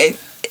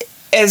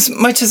 as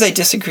much as I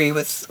disagree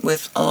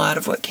with a lot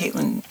of what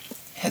Caitlyn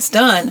has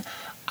done,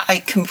 I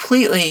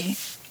completely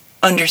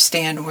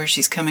understand where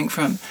she's coming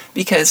from,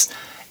 because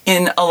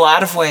in a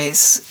lot of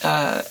ways,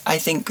 I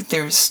think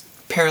there's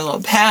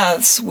parallel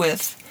paths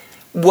with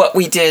what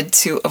we did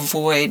to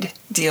avoid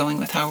dealing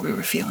with how we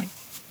were feeling.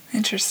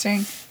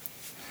 Interesting.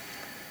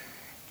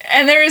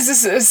 And there is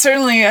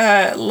certainly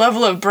a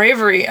level of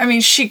bravery. I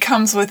mean, she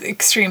comes with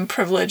extreme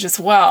privilege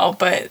as well,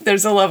 but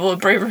there's a level of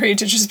bravery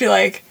to just be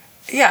like,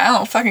 yeah, I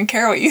don't fucking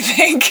care what you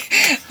think.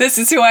 This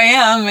is who I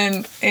am,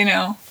 and,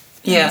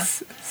 yeah,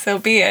 so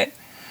be it.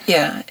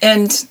 Yeah,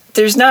 and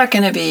there's not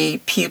going to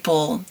be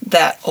people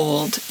that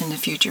old in the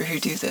future who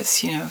do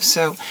this,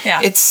 So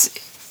yeah. It's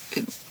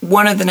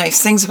one of the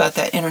nice things about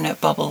that internet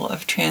bubble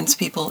of trans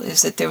people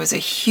is that there was a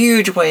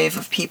huge wave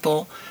of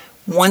people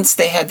once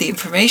they had the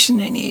information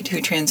they need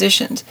who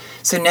transitioned.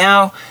 So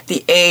now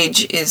the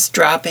age is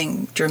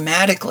dropping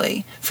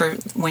dramatically for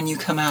when you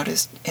come out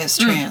as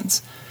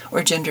trans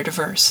or gender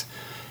diverse,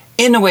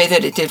 in a way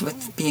that it did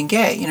with being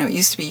gay. It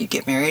used to be you'd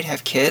get married,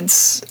 have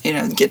kids,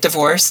 get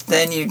divorced,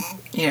 then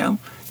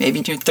maybe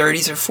in your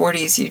 30s or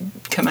 40s you'd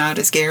come out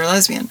as gay or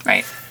lesbian.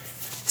 Right.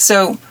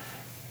 So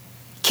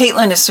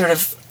Caitlyn is sort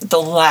of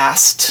the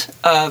last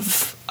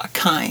of a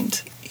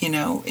kind,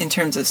 in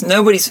terms of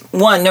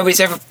nobody's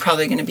ever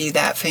probably going to be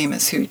that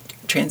famous who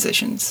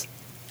transitions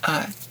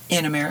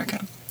in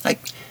America.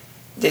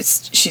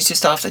 She's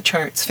just off the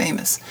charts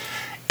famous.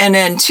 And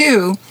then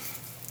two,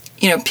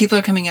 people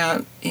are coming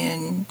out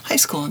in high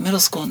school and middle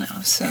school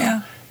now.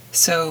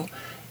 So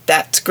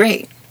that's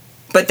great.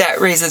 But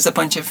that raises a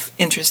bunch of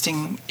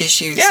interesting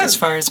issues as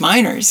far as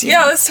minors.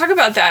 Yeah, let's talk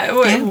about that,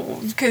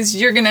 because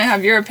you're going to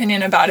have your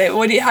opinion about it.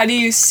 How do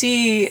you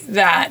see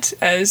that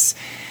as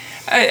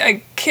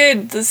a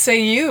kid, let's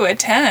say you at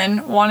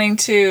 10, wanting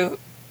to,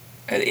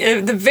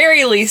 at the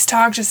very least,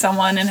 talk to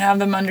someone and have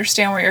them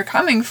understand where you're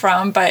coming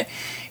from, but,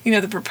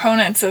 the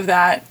proponents of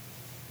that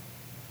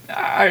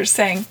are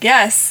saying,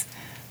 yes,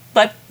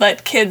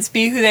 let kids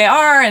be who they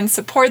are and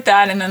support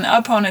that, and then the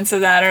opponents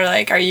of that are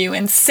like, are you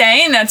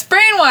insane? That's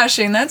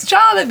brainwashing, that's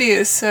child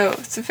abuse. So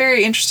it's a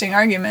very interesting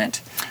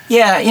argument.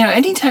 Yeah,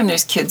 anytime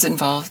there's kids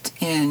involved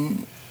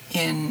in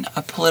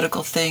a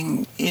political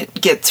thing, it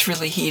gets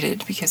really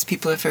heated because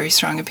people have very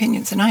strong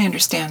opinions, and I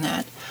understand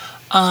that.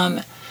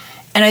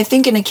 And I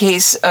think in a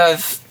case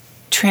of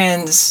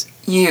trans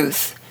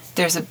youth,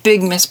 there's a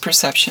big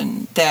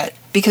misperception that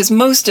because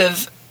most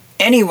of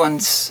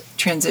anyone's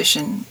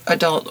transition,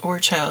 adult or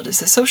child,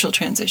 is a social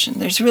transition.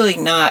 There's really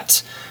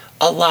not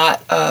a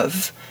lot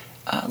of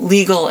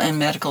legal and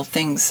medical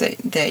things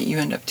that you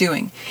end up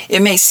doing.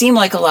 It may seem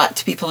like a lot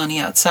to people on the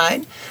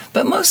outside,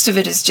 but most of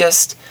it is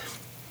just,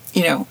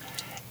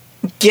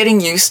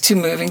 getting used to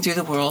moving through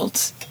the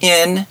world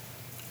in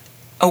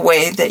a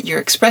way that you're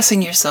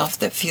expressing yourself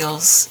that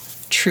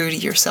feels true to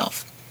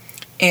yourself.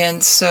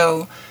 And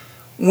so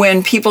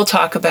when people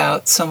talk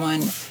about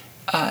someone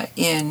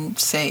in,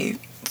 say,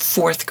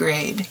 4th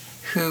grade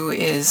who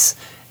is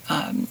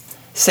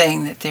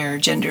saying that they're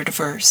gender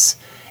diverse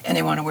and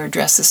they want to wear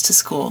dresses to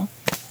school,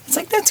 it's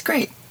like, that's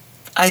great,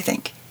 I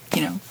think.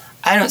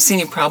 I don't see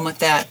any problem with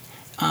that.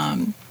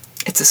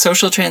 It's a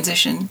social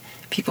transition.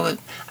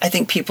 I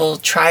think people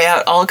try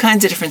out all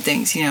kinds of different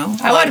things, you know.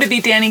 I wanted to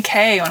be Danny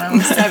Kaye when I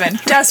was 7.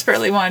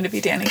 Desperately wanted to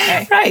be Danny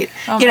Kaye. Right.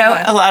 Oh you know,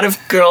 God. a lot of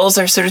girls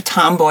are sort of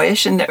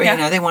tomboyish and, you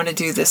know, they want to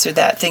do this or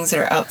that, things that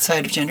are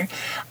outside of gender.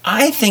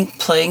 I think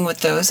playing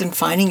with those and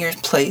finding your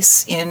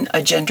place in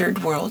a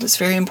gendered world is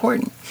very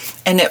important.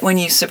 And that when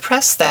you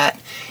suppress that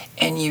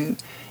and you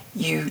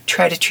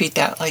try to treat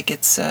that like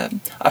it's a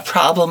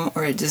problem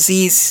or a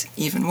disease,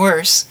 even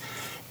worse,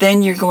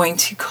 then you're going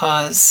to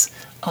cause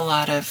a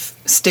lot of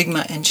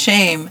stigma and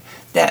shame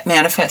that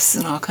manifests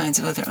in all kinds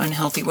of other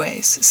unhealthy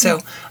ways. So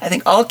I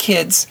think all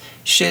kids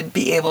should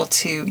be able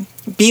to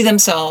be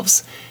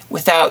themselves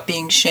without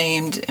being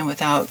shamed and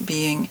without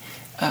being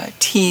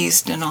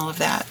teased and all of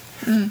that.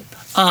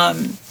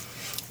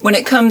 When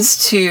it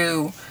comes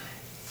to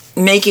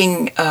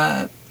making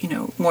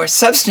more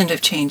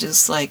substantive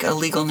changes like a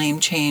legal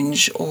name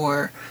change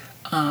or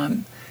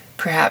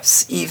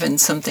perhaps even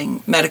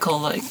something medical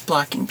like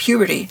blocking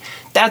puberty,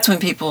 that's when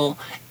people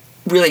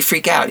really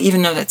freak out,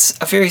 even though that's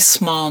a very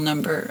small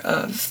number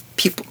of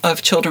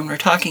children we're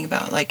talking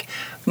about. Like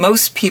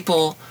most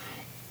people,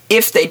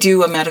 if they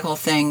do a medical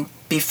thing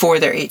before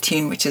they're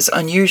 18, which is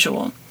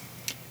unusual,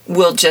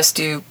 will just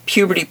do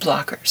puberty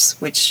blockers,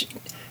 which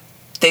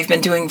they've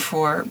been doing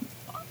for,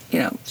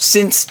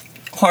 since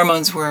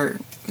hormones were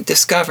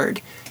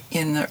discovered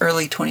in the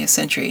early 20th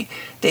century.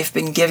 They've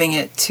been giving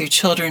it to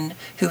children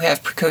who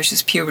have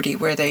precocious puberty,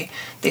 where they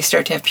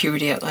start to have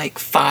puberty at like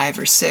 5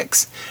 or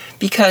 6,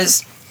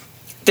 because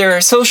there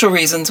are social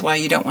reasons why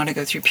you don't want to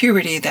go through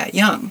puberty that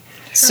young.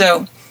 Sure.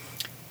 So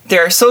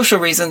there are social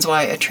reasons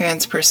why a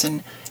trans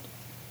person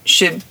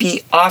should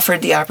be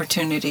offered the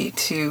opportunity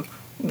to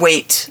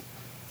wait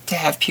to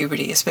have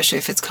puberty, especially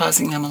if it's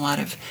causing them a lot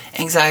of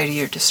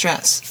anxiety or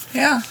distress.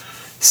 Yeah.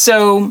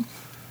 So,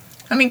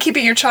 I mean,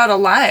 keeping your child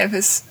alive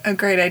is a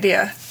great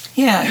idea.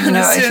 Yeah.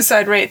 The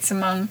suicide rates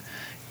among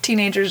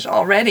teenagers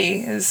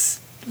already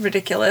is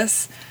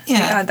ridiculous. Yeah.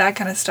 You add that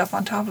kind of stuff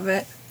on top of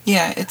it.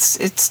 Yeah,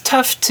 it's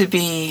tough to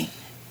be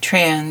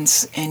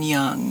trans and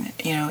young.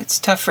 It's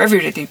tough for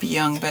everybody to be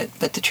young, but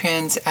the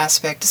trans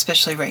aspect,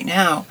 especially right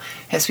now,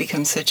 has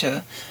become such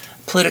a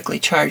politically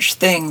charged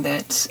thing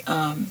that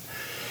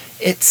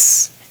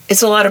it's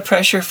a lot of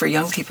pressure for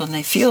young people, and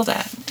they feel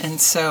that.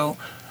 And so,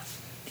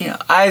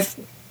 I've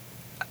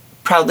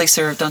proudly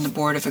served on the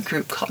board of a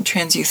group called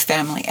Trans Youth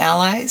Family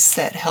Allies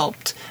that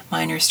helped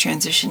minors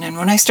transition. And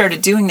when I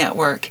started doing that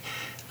work,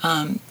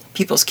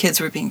 people's kids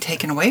were being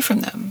taken away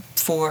from them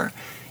for,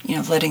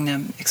 letting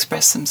them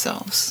express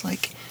themselves.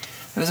 Like,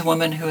 there was a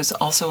woman who was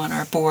also on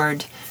our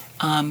board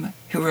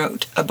who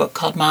wrote a book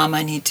called Mom,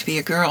 I Need to Be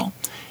a Girl.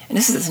 And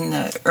this is in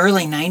the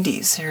early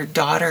 90s. Her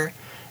daughter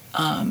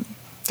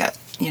got,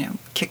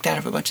 kicked out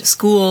of a bunch of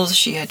schools.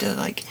 She had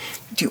to,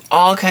 do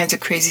all kinds of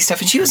crazy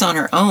stuff. And she was on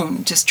her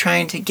own, just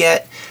trying to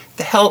get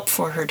the help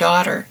for her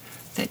daughter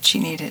that she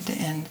needed.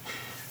 And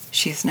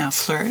she's now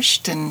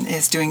flourished and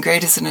is doing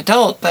great as an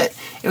adult, but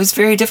it was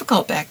very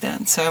difficult back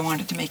then, so I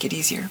wanted to make it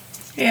easier.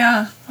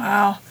 Yeah,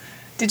 wow.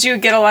 Did you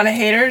get a lot of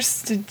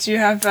haters? Did you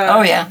have...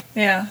 oh, yeah.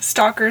 Yeah,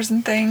 stalkers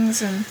and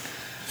things? And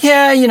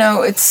yeah,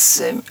 it's...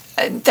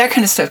 that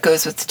kind of stuff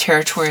goes with the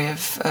territory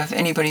of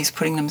anybody who's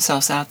putting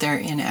themselves out there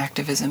in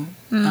activism.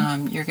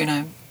 You're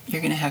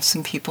gonna have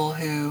some people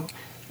who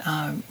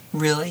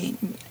really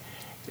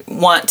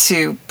want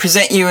to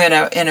present you in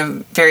a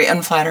very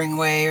unflattering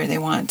way, or they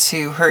want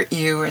to hurt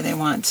you, or they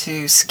want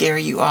to scare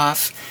you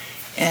off,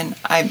 and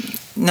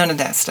none of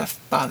that stuff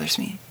bothers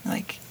me.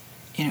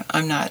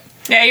 I'm not...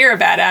 Yeah, you're a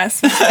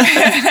badass.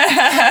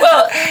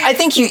 Well, I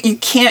think you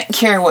can't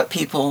care what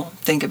people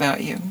think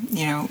about you.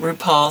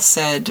 RuPaul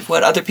said,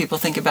 what other people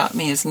think about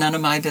me is none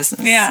of my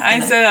business. Yeah, I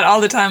say that all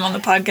the time on the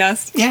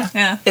podcast.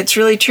 Yeah. It's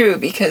really true,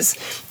 because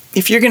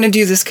if you're going to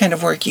do this kind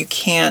of work, you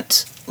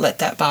can't let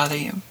that bother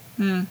you.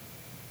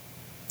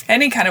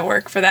 Any kind of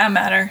work, for that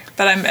matter.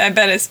 But I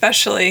bet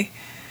especially...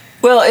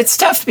 Well, it's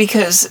tough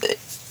because,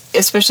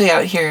 especially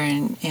out here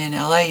in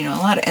LA, a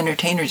lot of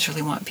entertainers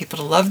really want people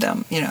to love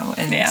them,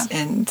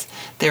 and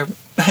they're,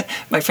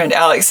 my friend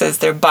Alex says,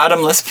 they're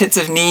bottomless pits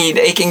of need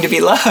aching to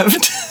be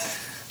loved.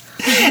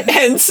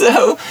 And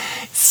so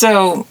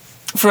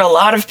for a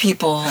lot of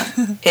people,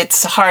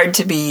 it's hard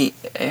to be,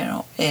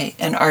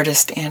 an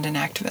artist and an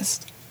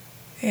activist.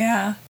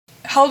 Yeah.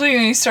 How old were you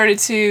when you started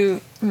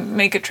to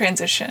make a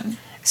transition?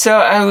 So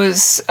I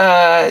was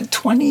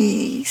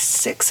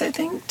 26, I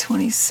think,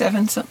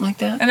 27, something like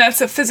that. And that's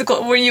a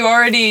physical. Were you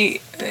already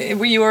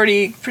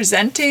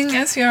presenting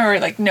as or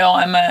no?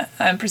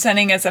 I'm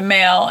presenting as a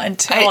male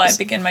until I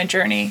begin my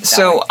journey.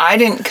 So I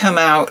didn't come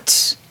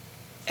out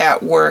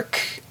at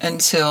work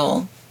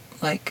until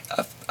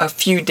a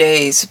few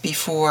days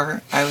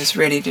before I was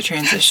ready to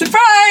transition.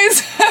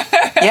 Surprise!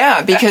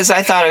 Yeah, because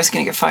I thought I was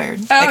going to get fired.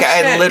 Shit.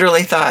 I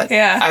literally thought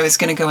I was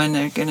going to go in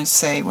there, going to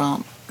say,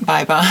 well,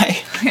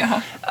 bye-bye.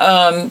 Yeah.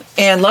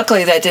 And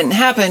luckily that didn't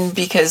happen,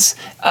 because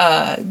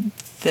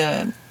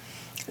the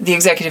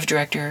executive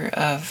director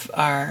of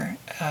our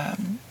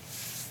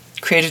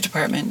creative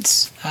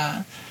department,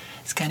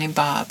 this guy named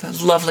Bob, a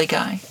lovely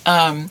guy,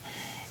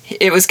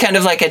 it was kind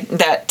of like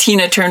that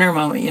Tina Turner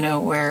moment,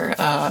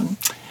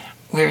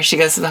 where she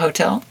goes to the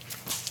hotel.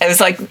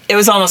 It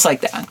was almost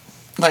like that.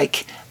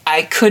 Like,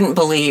 I couldn't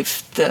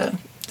believe the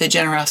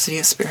generosity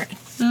of spirit.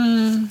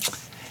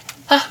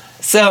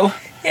 So,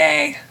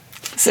 yay.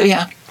 So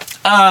yeah.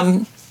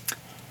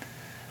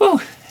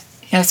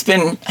 It's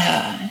been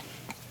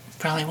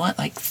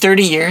probably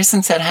 30 years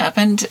since that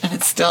happened, and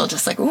it's still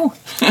just like, ooh.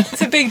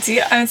 It's a big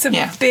deal. It's a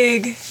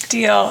big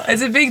deal.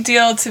 It's a big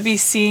deal to be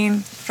seen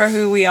for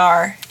who we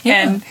are,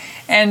 and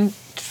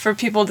for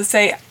people to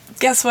say,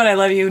 guess what, I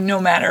love you no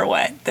matter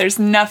what. There's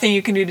nothing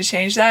you can do to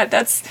change that.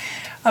 That's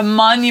a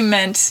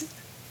monument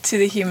to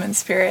the human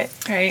spirit,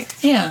 right?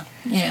 Yeah.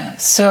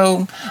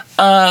 So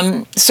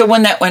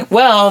when that went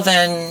well,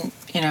 then,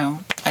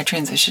 I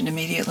transitioned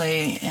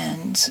immediately,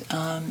 and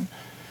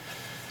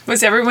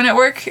was everyone at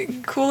work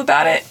cool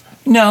about it?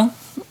 No.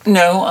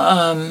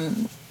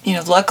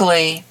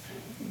 Luckily,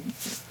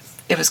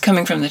 it was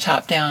coming from the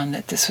top down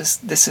that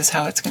this is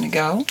how it's going to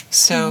go.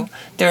 So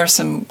there are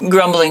some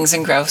grumblings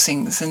and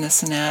grousings and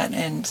this and that,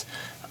 and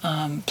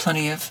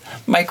plenty of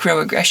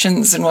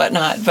microaggressions and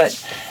whatnot.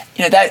 But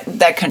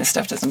that kind of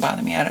stuff doesn't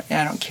bother me. I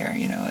don't care.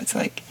 It's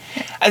like,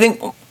 I think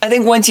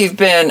once you've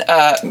been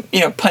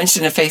punched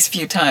in the face a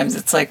few times,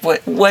 it's like,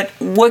 what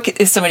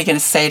is somebody going to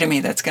say to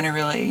me that's going to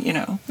really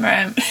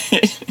Right.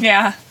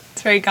 Yeah,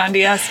 it's very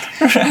Gandhi-esque.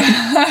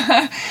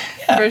 Right.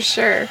 For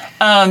sure.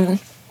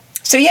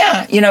 So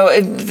yeah,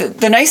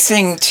 the nice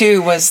thing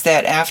too was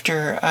that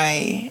after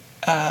I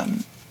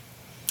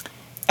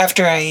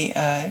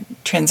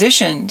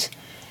transitioned,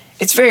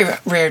 it's very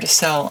rare to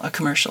sell a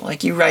commercial.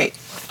 Like, you write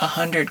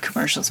 100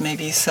 commercials,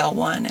 maybe you sell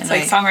one. It's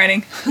like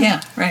songwriting.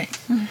 Yeah, right.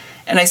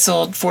 And I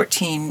sold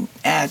 14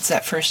 ads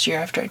that first year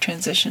after I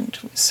transitioned.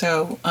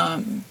 So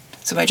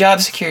my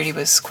job security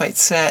was quite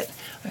set.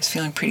 I was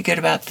feeling pretty good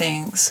about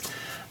things.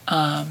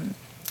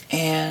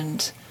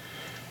 And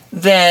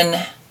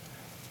then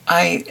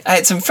I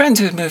had some friends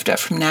who had moved up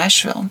from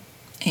Nashville,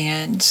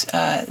 and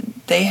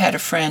they had a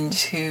friend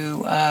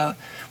who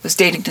was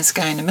dating this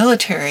guy in the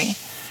military,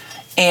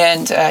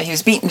 and he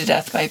was beaten to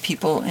death by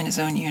people in his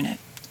own unit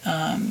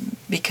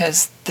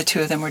because the two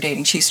of them were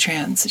dating. She's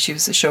trans. She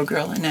was a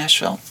showgirl in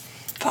Nashville.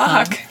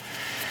 Fuck.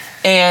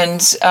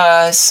 And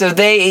so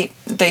they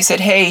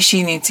said, hey,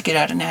 she needs to get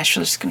out of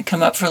Nashville. She's going to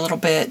come up for a little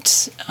bit.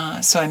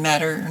 So I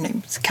met her. Her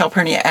name's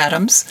Calpurnia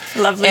Adams.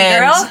 Lovely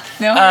girl.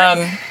 No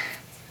her.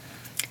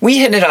 We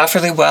hit it off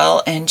really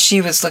well, and she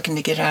was looking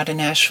to get out of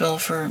Nashville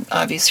for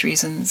obvious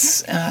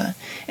reasons. And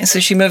so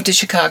she moved to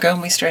Chicago,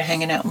 and we started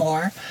hanging out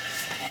more.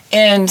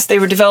 And they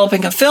were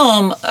developing a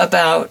film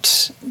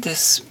about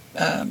this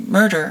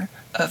murder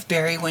of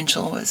Barry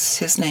Winchell, was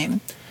his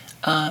name.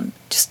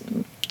 Just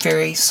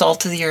very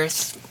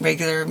salt-of-the-earth,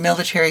 regular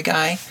military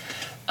guy,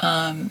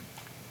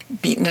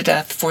 beaten to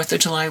death 4th of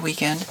July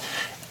weekend.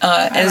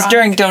 And it was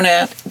during Don't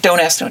Ask,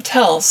 Don't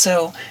Tell,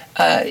 so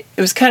it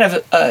was kind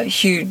of a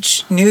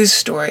huge news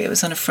story. It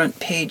was on the front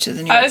page of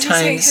the New York Times.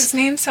 Saying, his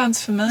name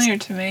sounds familiar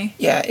to me.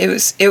 Yeah, it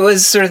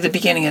was sort of the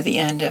beginning of the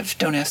end of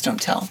Don't Ask,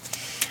 Don't Tell.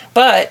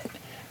 But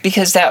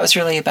because that was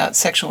really about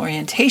sexual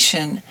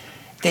orientation,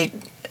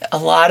 a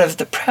lot of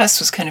the press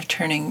was kind of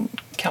turning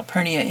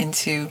Calpurnia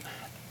into,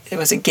 it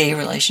was a gay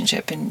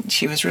relationship, and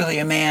she was really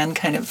a man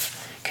kind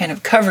of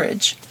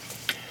coverage.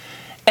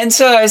 And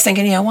so I was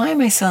thinking, why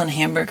am I selling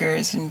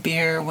hamburgers and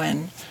beer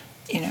when,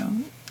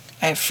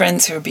 I have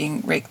friends who are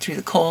being raked through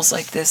the coals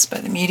like this by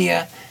the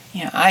media.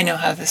 I know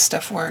how this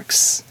stuff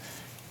works.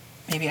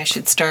 Maybe I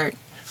should start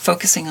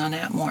focusing on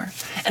that more.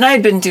 And I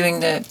had been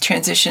doing the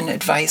transition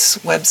advice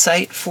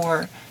website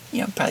for,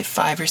 probably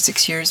 5 or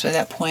 6 years by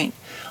that point,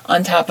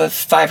 on top of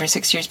 5 or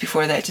 6 years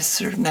before that, just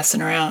sort of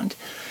messing around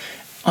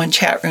on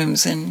chat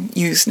rooms and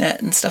Usenet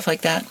and stuff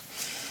like that.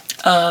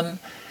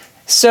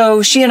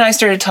 So she and I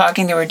started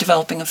talking. They were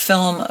developing a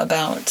film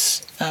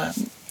about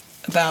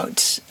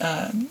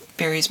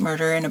Barry's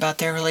murder and about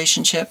their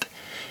relationship.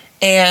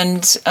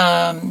 And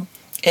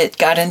it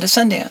got into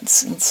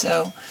Sundance. And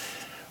so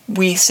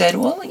we said,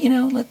 well,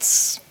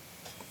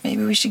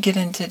 maybe we should get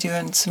into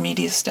doing some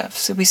media stuff.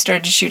 So we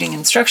started shooting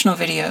instructional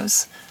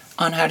videos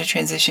on how to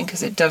transition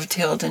because it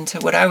dovetailed into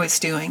what I was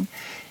doing.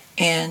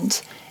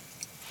 And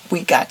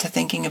we got to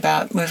thinking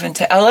about moving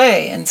to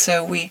LA. And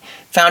so we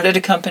founded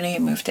a company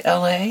and moved to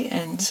LA,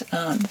 and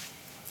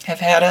have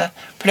had a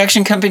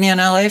production company in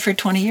LA for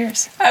 20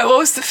 years. What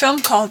was the film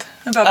called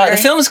about Barry?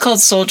 The film is called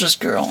Soldier's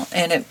Girl,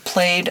 and it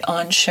played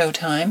on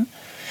Showtime.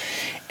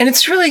 And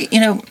it's really,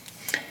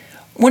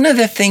 one of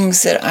the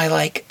things that I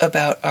like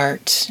about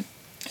art,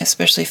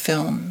 especially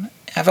film,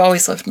 I've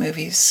always loved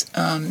movies,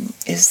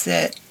 is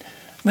that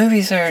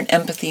movies are an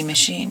empathy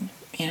machine.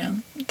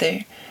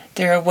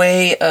 They're a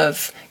way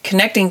of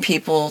connecting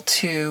people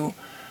to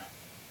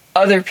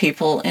other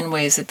people in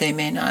ways that they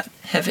may not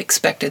have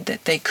expected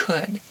that they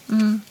could.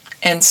 Mm.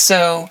 And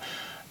so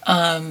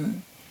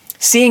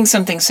seeing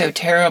something so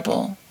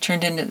terrible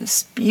turned into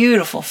this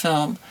beautiful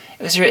film.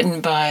 It was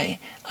written by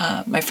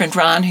my friend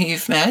Ron, who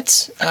you've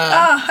met.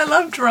 I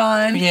loved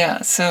Ron.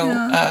 Yeah,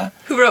 so...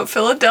 who wrote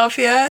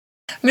Philadelphia.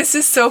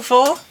 Mrs.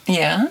 Sofel.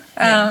 Yeah.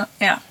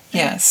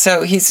 Yeah.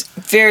 So he's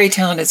a very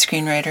talented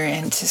screenwriter,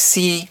 and to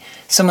see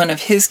someone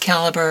of his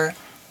caliber,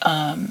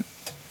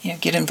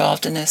 get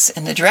involved in this.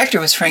 And the director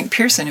was Frank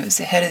Pearson, who was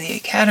the head of the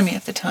Academy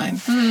at the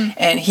time,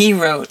 and he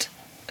wrote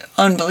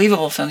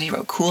unbelievable films. He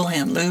wrote Cool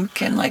Hand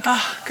Luke and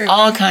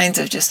all kinds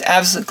of just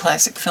absolute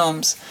classic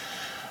films.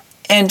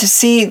 And to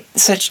see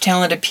such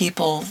talented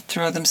people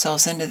throw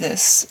themselves into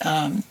this,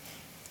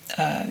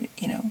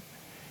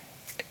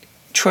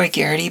 Troy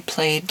Garrity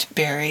played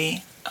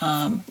Barry.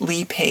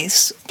 Lee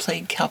Pace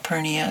played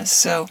Calpurnia.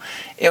 So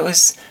it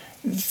was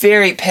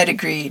very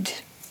pedigreed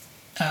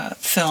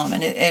film,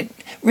 and it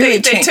really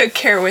they took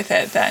care with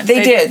it then.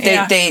 They did.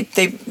 Yeah.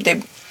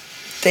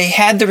 They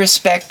had the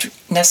respect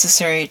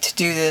necessary to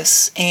do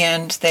this,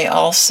 and they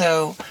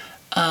also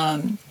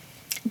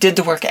did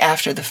the work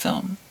after the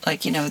film.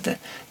 The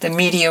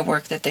media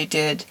work that they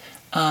did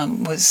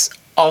was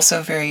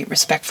also very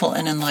respectful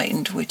and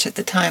enlightened, which at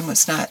the time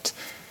was not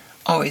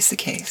always the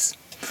case.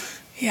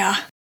 Yeah.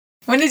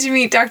 When did you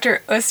meet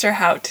Dr.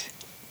 Oosterhout?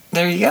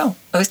 There you go,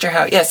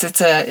 Oosterhout. Yes,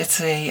 it's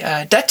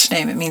a Dutch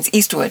name. It means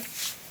Eastwood.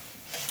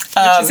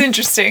 Which is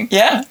interesting.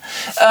 Yeah.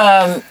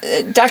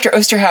 Dr.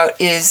 Oosterhout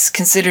is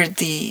considered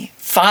the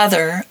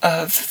father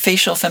of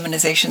facial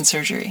feminization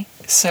surgery.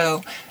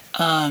 So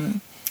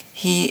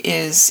he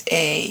is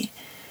a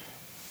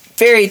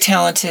very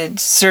talented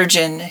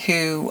surgeon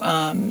who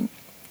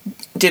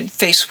did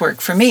face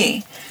work for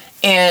me.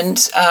 And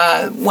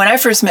when I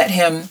first met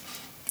him,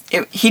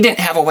 he didn't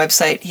have a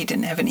website. He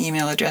didn't have an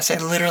email address. I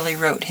literally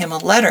wrote him a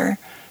letter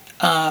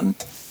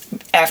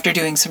after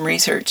doing some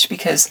research,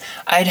 because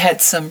I'd had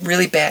some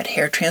really bad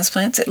hair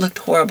transplants. It looked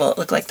horrible. It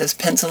looked like this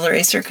pencil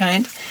eraser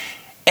kind.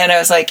 And I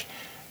was like,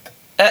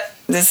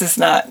 this is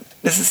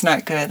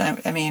not good.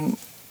 I mean,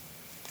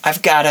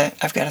 I've got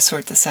to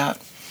sort this out.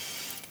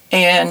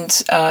 And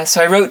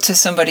so I wrote to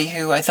somebody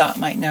who I thought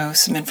might know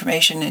some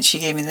information, and she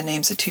gave me the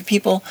names of two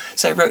people.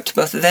 So I wrote to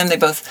both of them. They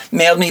both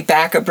mailed me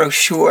back a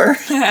brochure.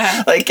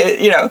 Nobody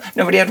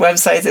had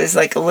websites. It was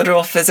like a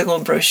literal physical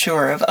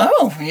brochure of,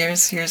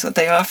 here's what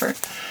they offer.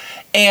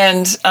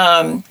 And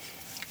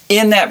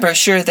in that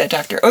brochure that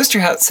Dr.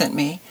 Oosterhout sent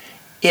me,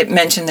 it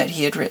mentioned that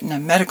he had written a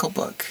medical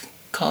book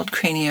called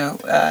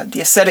The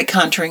Aesthetic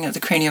Contouring of the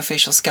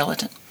Craniofacial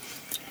Skeleton.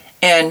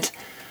 And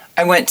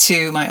I went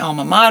to my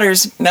alma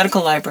mater's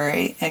medical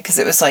library, because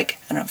it was like,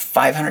 I don't know,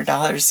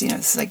 $500. This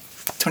is like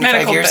 25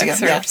 medical years ago.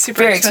 Yeah, super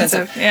very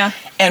expensive. Yeah.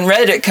 And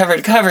read it cover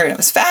to cover, and it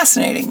was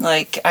fascinating.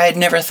 Like, I had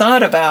never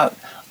thought about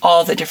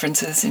all the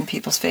differences in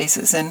people's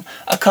faces. And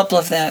a couple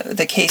of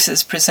the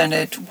cases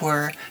presented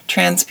were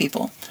trans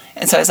people.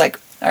 And so I was like,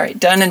 all right,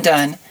 done and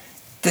done.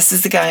 This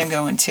is the guy I'm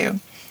going to.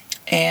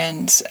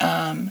 And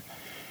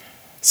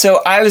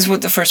so I was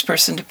the first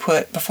person to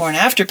put before and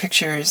after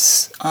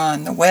pictures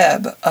on the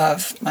web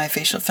of my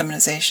facial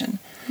feminization.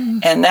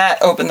 And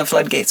that opened the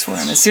floodgates for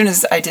him. As soon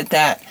as I did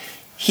that,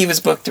 he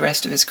was booked the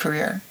rest of his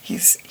career. He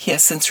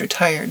has since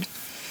retired.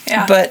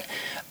 Yeah. But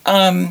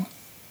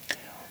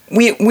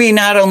we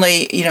not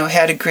only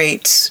had a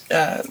great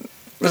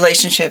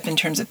relationship in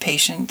terms of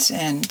patient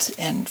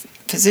and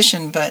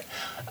physician, but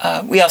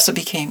we also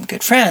became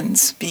good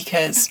friends,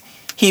 because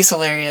he's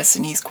hilarious,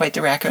 and he's quite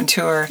the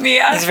raconteur.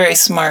 Yeah. He's very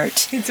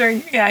smart.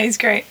 He's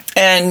great.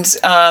 And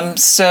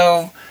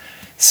so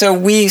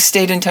we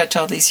stayed in touch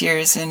all these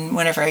years, and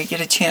whenever I get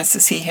a chance to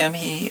see him,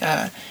 he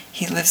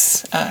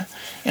lives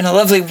in a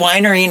lovely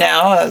winery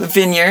now, a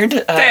vineyard.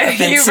 You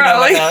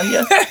probably.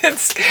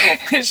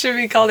 It should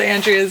be called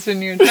Andrea's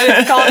Vineyard. But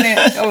it's called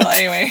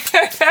anyway.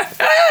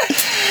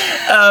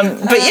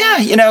 But yeah,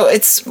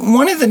 it's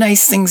one of the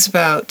nice things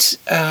about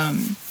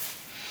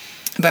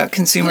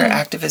consumer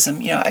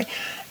activism.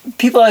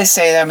 People always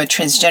say that I'm a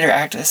transgender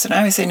activist, and I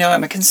always say, no,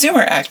 I'm a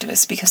consumer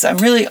activist, because I'm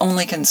really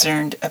only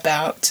concerned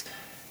about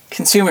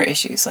consumer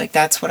issues. Like,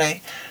 that's what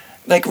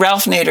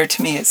Ralph Nader,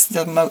 to me, is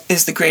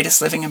the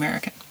greatest living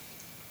American.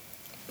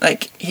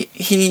 Like,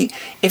 he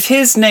if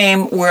his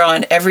name were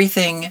on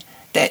everything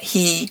that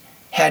he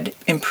had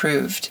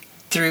improved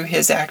through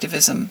his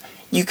activism,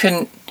 you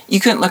couldn't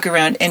look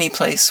around any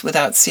place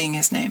without seeing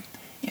his name.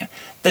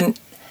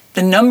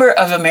 The number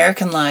of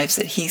American lives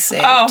that he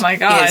saved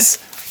is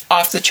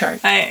off the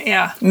chart.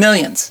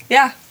 Millions.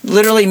 Yeah.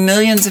 Literally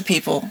millions of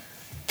people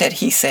that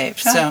he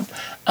saved. Yeah.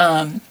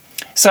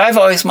 So I've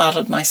always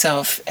modeled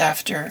myself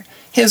after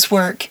his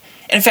work.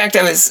 And in fact,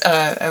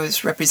 I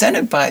was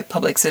represented by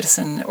Public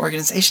Citizen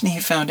organization he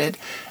founded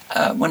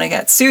when I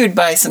got sued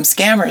by some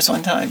scammers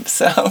one time.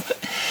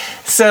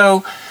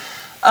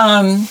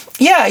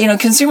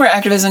 Consumer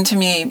activism to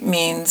me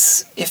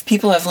means if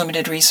people have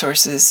limited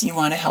resources, you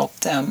want to help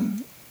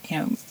them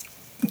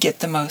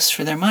get the most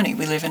for their money.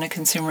 We live in a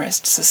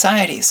consumerist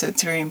society, so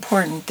it's very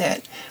important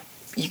that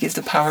you give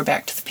the power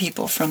back to the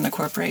people from the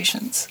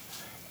corporations.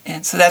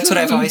 And so that's what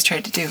I've always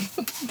tried to do.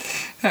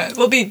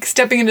 We'll be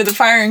stepping into the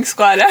firing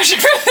squad after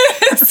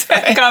this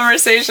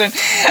conversation.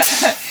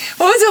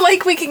 What was it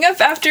like waking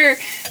up after,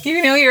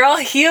 you're all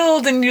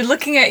healed and you're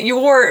looking at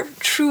your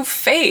true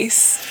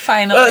face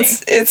finally? Well,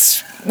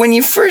 it's when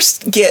you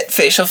first get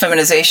facial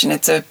feminization,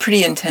 it's a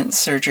pretty intense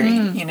surgery.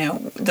 You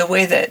know, the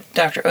way that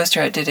Dr.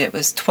 Osterhout did it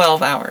was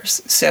 12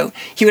 hours. So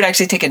he would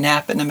actually take a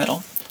nap in the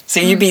middle. So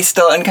you'd be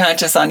still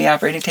unconscious on the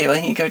operating table,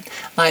 and he'd go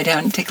lie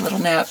down and take a little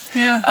nap.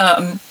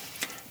 Yeah.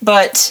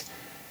 But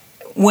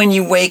when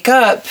you wake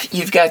up,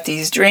 you've got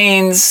these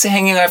drains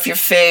hanging off your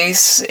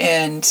face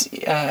and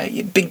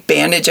a big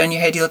bandage on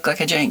your head. You look like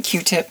a giant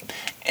Q-tip.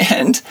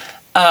 And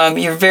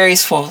you're very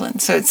swollen.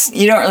 So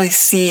you don't really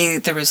see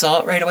the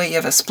result right away. You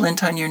have a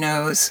splint on your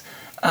nose.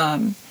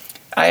 I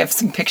have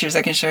some pictures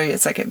I can show you.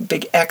 It's like a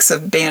big X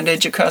of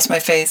bandage across my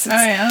face.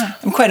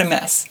 I'm quite a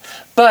mess.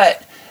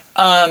 But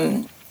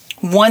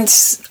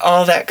once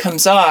all that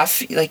comes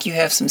off, like you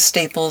have some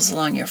staples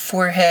along your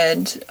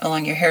forehead,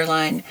 along your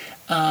hairline,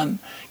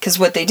 because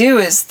what they do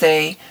is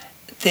they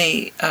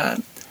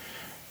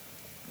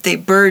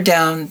burr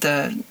down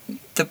the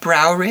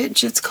brow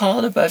ridge, it's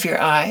called, above your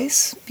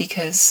eyes,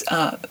 because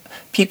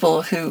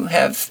people who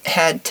have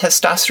had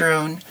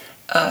testosterone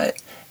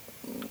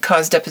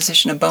cause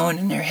deposition of bone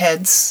in their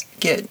heads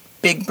get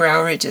big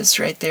brow ridges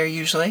right there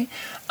usually.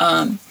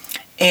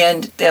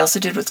 And they also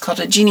did what's called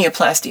a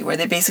genioplasty, where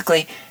they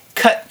basically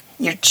cut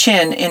your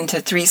chin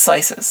into 3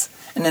 slices,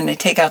 and then they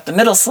take out the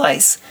middle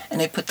slice and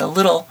they put the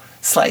little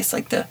slice,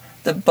 like the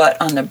butt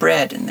on the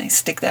bread, and they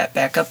stick that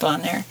back up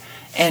on there,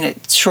 and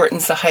it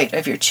shortens the height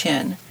of your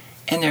chin.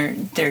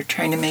 And they're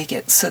trying to make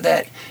it so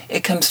that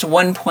it comes to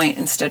 1 point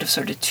instead of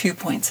sort of 2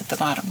 points at the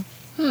bottom.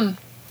 And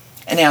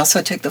they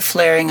also took the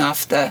flaring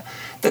off the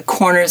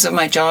corners of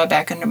my jaw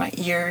back under my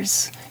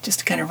ears, just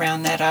to kind of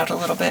round that out a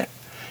little bit.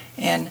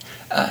 And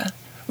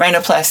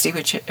rhinoplasty,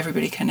 which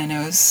everybody kind of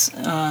knows.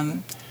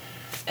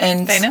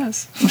 And they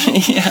knows.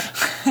 Yeah.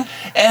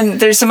 And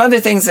there's some other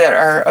things that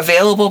are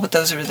available, but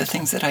those are the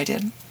things that I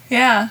did.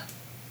 Yeah.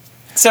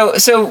 So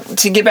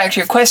to get back to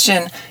your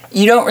question,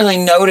 you don't really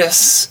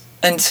notice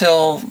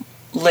until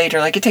later.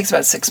 Like, it takes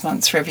about 6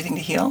 months for everything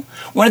to heal.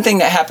 One thing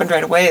that happened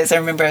right away is I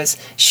remember I was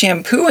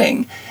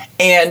shampooing,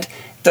 and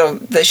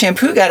the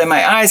shampoo got in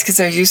my eyes because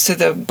I was used to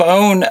the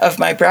bone of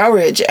my brow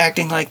ridge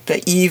acting like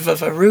the eave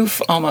of a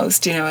roof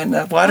almost, you know, and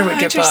the water would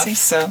drip off.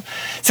 So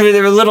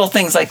there were little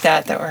things like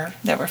that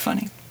were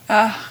funny.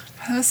 That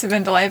must have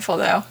been delightful,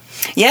 though.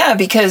 Yeah,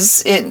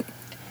 because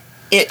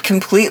it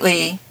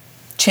completely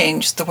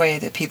changed the way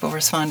that people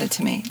responded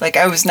to me. Like,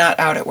 I was not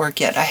out at work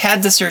yet. I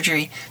had the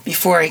surgery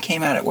before I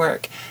came out at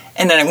work,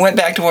 and then I went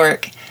back to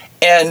work,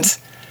 and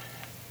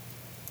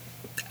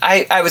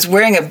I was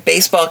wearing a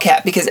baseball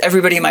cap because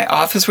everybody in my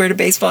office wore a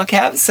baseball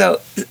cap.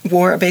 So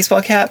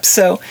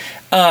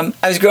I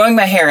was growing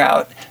my hair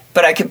out,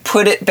 but I could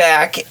put it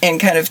back and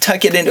kind of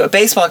tuck it into a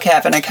baseball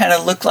cap, and I kind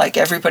of looked like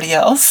everybody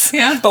else.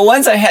 Yeah. But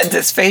once I had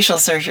this facial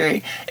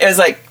surgery, it was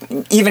like,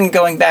 even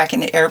going back in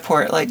the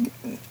airport, like,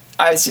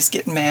 I was just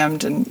getting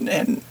mammed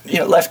and you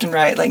know, left and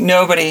right. Like,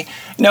 nobody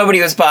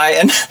was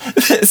buying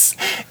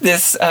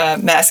this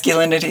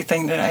masculinity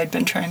thing that I had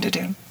been trying to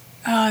do.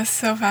 Oh, it's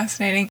so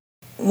fascinating.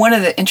 One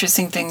of the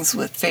interesting things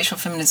with facial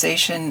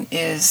feminization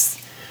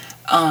is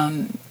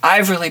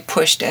I've really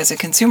pushed as a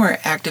consumer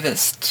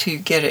activist to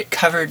get it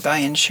covered by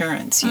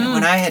insurance. You know,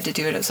 when I had to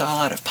do it, it was all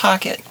out of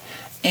pocket.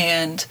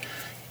 And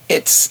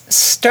it's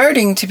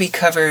starting to be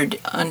covered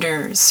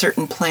under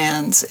certain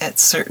plans at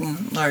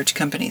certain large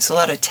companies. A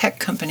lot of tech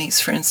companies,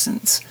 for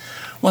instance,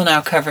 will now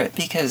cover it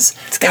because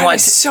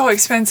it's so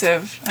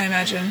expensive, I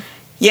imagine.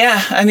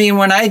 Yeah, I mean,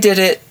 when I did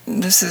it,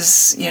 this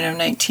is,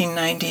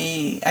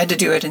 1990, I had to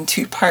do it in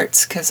 2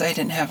 parts because I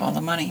didn't have all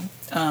the money.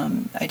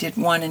 I did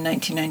one in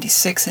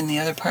 1996 and the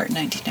other part in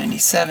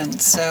 1997.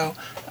 So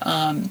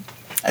I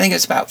think it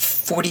was about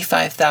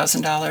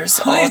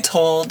 $45,000 all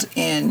told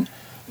in,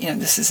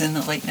 this is in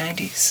the late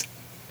 90s.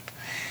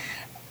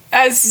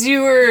 As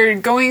you were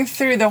going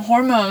through the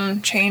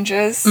hormone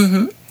changes,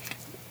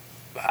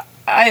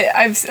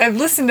 I've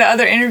listened to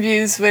other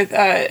interviews with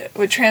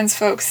trans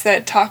folks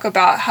that talk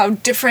about how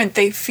different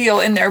they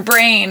feel in their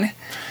brain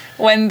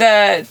when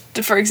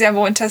for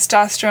example, when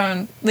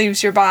testosterone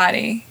leaves your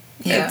body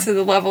to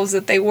the levels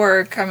that they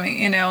were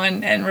coming,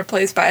 and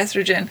replaced by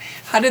estrogen.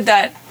 How did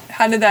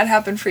that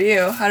happen for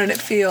you? How did it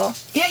feel?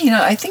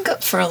 Yeah, I think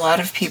for a lot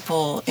of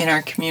people in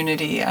our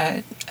community,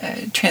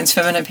 trans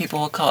feminine people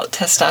will call it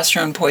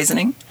testosterone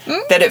poisoning.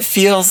 That it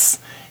feels.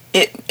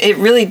 It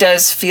really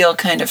does feel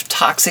kind of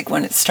toxic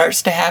when it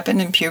starts to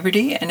happen in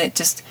puberty, and it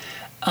just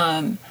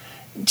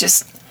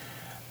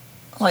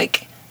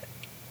like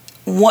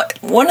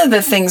one of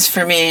the things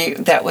for me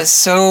that was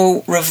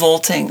so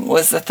revolting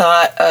was the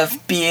thought of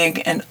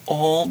being an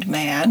old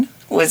man.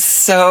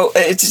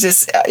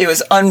 It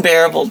was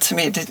unbearable to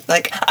me.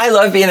 I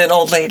love being an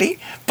old lady,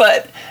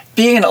 but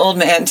being an old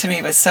man to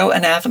me was so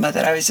anathema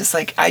that I was just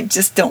like, I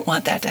just don't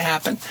want that to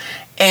happen.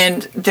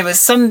 And there was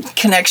some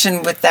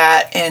connection with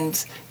that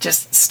and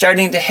just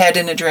starting to head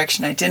in a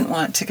direction I didn't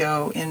want to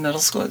go in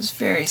middle school. It was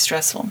very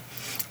stressful.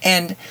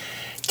 And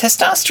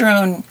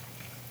testosterone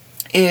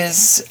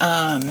is,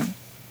 I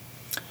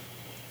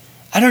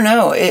don't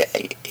know.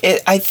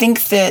 I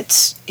think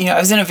that, I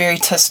was in a very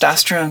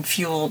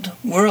testosterone-fueled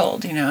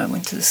world. I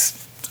went to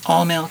this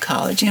all-male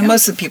college.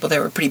 Most of the people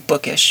there were pretty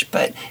bookish,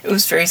 but it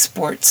was very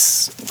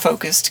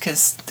sports-focused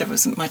because there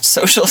wasn't much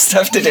social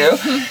stuff to do.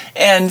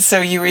 And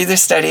so you were either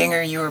studying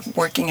or you were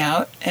working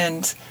out.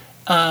 And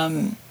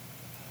then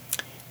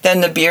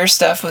the beer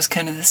stuff was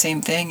kind of the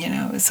same thing,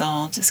 It was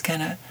all just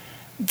kind of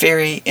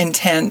very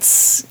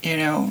intense, You're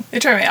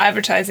talking about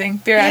advertising.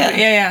 Beer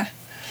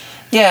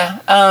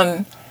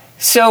Yeah.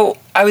 So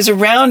I was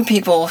around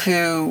people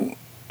who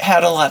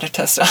had a lot of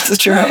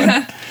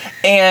testosterone.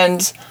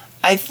 And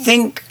I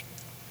think,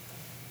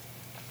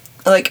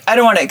 I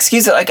don't want to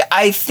excuse it.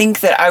 I think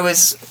that I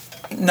was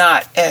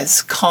not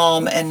as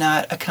calm and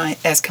not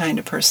as kind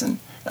of person.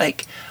 I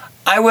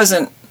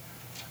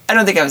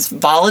don't think I was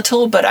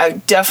volatile, but I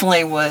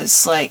definitely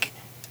was I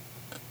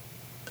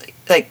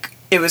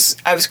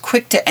was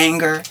quick to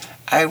anger.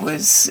 I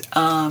was,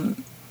 I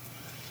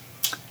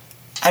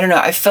don't know,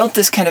 I felt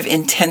this kind of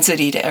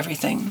intensity to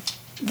everything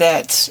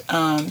that,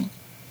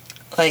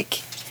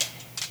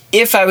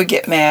 if I would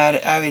get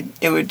mad,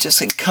 it would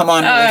just come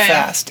on really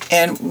fast.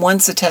 And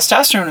once the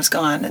testosterone was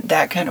gone,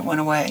 that kind of went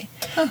away.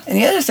 Huh. And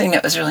the other thing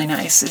that was really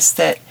nice is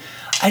that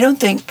I don't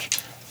think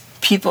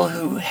people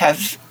who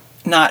have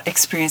not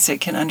experienced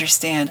it can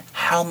understand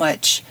how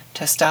much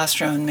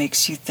testosterone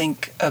makes you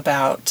think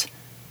about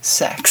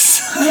sex.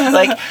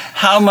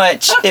 How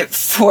much it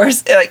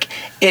forced,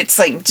 it's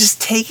just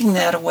taking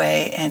that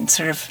away and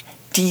sort of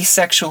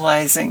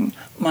desexualizing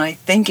my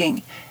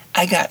thinking.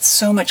 I got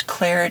so much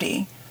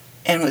clarity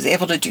and was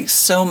able to do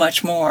so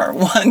much more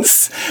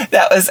once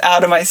that was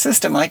out of my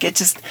system.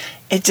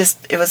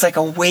 It was like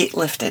a weight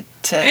lifted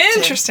to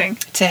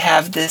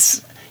have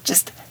this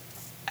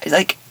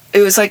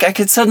it was like I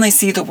could suddenly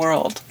see the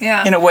world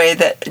in a way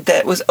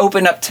that was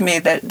open up to me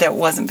that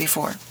wasn't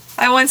before.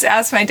 I once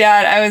asked my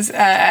dad, I was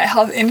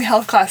in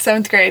health class,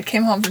 7th grade,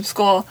 came home from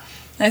school,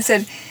 and I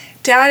said,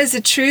 Dad, is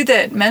it true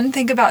that men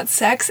think about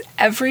sex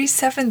every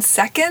 7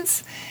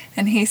 seconds?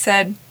 And he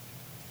said,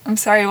 I'm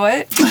sorry,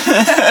 what? Which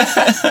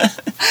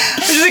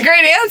is a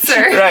great answer.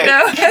 Right.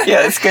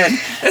 Yeah, it's good.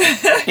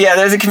 Yeah,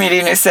 there's a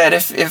comedian who said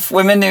if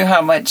women knew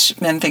how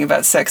much men think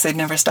about sex, they'd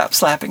never stop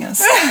slapping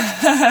us.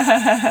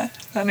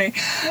 Funny.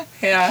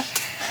 Yeah.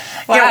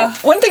 Wow. Yeah,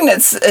 one thing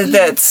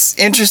that's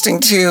interesting,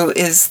 too,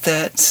 is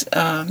that,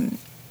 that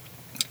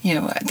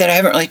I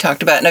haven't really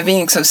talked about, and I'm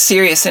being so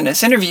serious in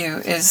this interview,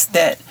 is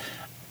that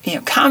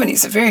comedy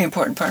is a very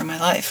important part of my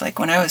life.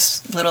 When I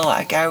was little,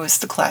 I was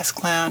the class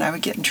clown. I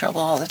would get in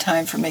trouble all the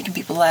time for making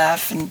people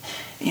laugh. And,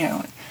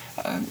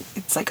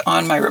 it's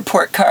on my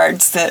report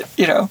cards that,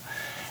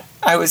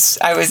 I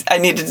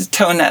needed to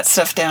tone that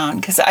stuff down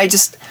because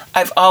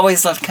I've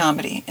always loved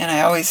comedy. And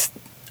I always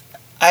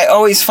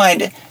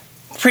find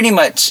pretty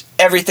much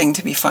everything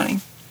to be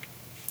funny.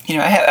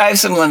 I have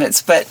some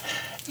limits, but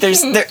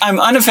I'm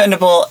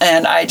unoffendable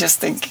and I just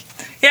think,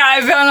 yeah,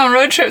 I've been on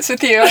road trips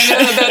with you. I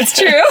know that's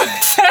true.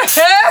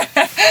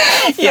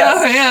 Yeah.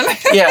 Oh, man.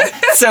 Yeah.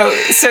 So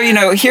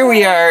here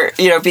we are,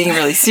 being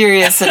really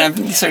serious, and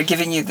I'm sort of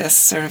giving you this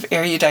sort of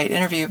erudite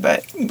interview,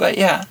 but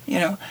yeah,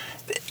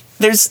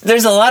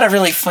 there's a lot of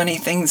really funny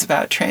things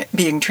about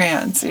being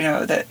trans,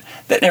 that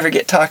never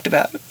get talked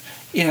about.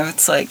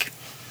 It's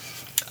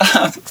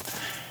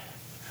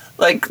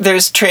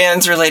there's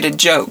trans-related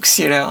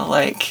jokes,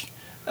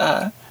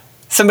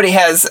 somebody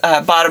has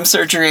bottom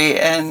surgery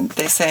and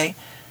they say,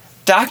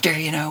 Doctor,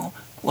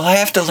 will I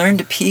have to learn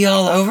to pee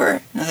all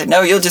over? And I said,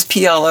 no, you'll just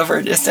pee all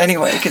over just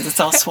anyway because it's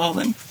all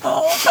swollen.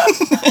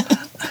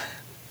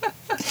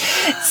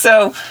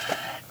 So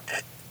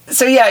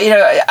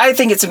yeah, I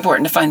think it's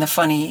important to find the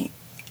funny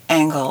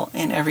angle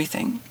in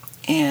everything.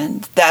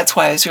 And that's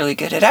why I was really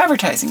good at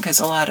advertising, because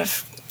a lot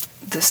of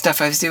the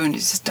stuff I was doing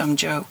is just dumb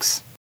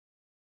jokes.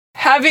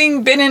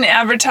 Having been in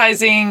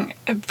advertising,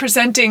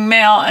 presenting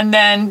male, and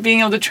then being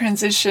able to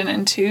transition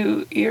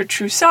into your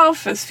true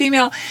self as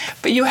female,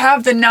 but you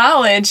have the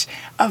knowledge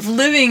of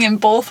living in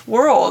both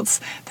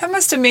worlds. That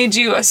must have made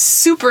you a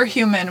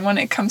superhuman when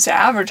it comes to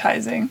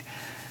advertising.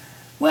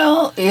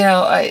 Well,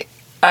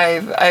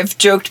 I've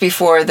joked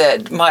before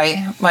that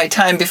my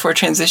time before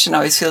transition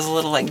always feels a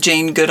little like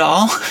Jane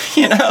Goodall,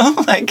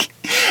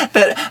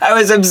 that I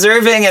was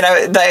observing and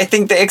I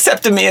think they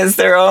accepted me as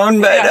their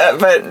own,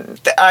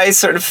 but I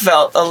sort of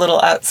felt a little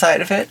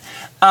outside of it.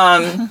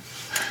 I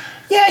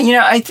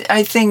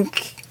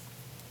think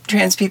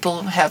trans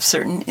people have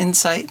certain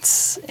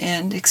insights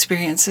and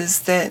experiences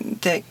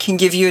that can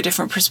give you a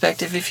different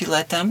perspective if you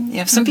let them.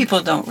 Some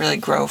people don't really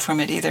grow from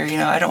it either.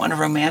 I don't want to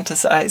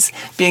romanticize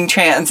being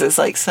trans as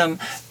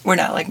we're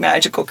not like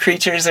magical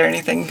creatures or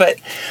anything, but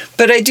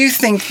I do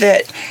think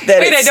that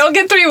Wait, I don't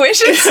get 3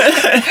 wishes?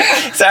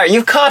 Sorry,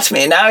 you caught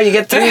me. Now you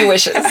get 3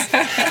 wishes.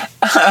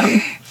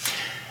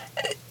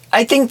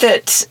 I think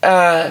that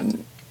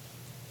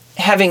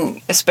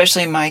having,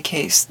 especially in my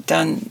case,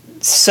 done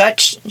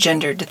such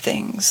gendered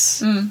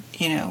things,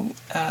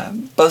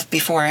 both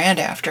before and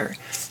after,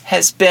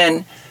 has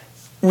been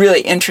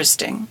really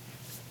interesting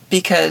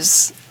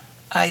because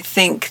I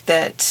think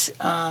that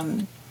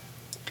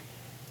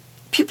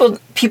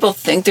people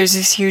think there's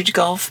this huge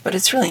gulf, but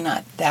it's really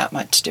not that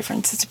much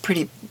difference. It's a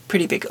pretty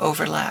big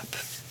overlap,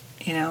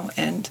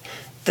 and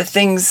the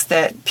things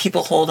that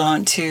people hold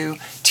on to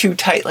too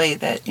tightly,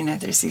 that,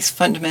 there's these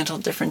fundamental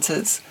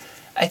differences.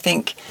 I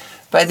think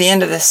by the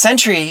end of this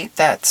century,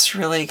 that's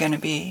really going to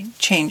be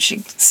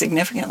changed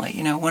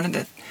significantly.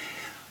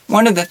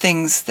 One of the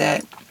things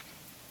that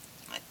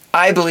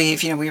I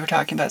believe, we were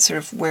talking about sort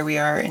of where we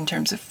are in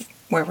terms of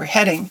where we're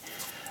heading.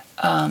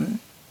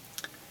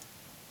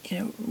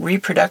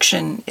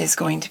 Reproduction is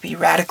going to be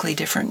radically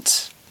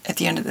different at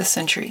the end of this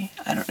century.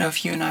 I don't know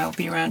if you and I will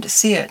be around to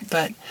see it,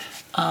 but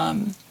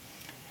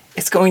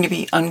it's going to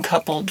be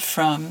uncoupled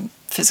from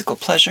physical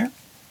pleasure.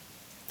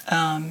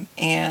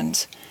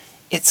 And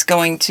it's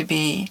going to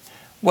be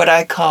what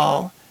I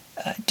call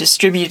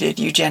distributed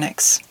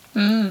eugenics.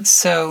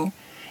 So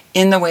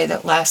in the way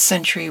that last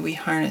century we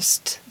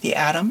harnessed the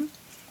atom,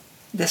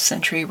 this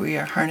century we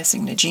are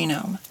harnessing the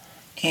genome.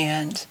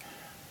 And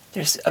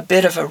there's a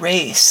bit of a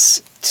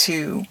race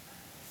to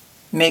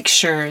make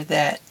sure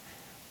that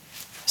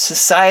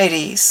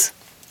societies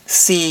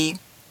see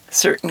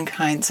certain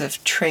kinds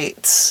of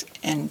traits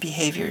and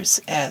behaviors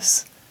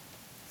as,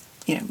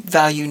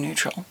 value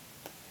neutral.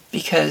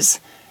 Because,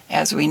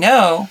 as we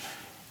know,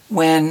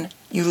 when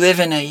you live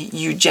in a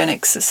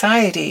eugenic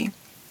society,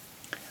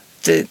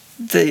 the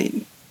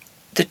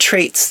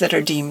traits that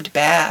are deemed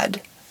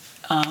bad,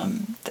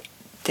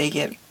 they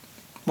get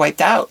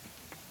wiped out,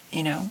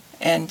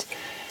 and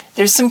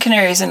there's some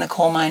canaries in the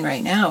coal mine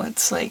right now.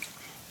 It's like,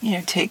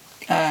 take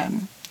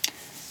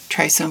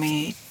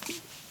trisomy,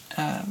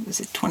 is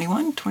it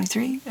 21,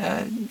 23,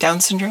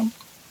 Down syndrome.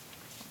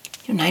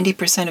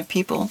 90% of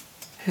people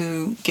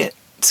who get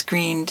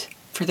screened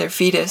for their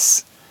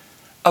fetus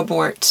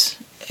abort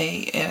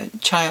a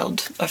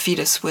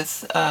fetus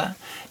with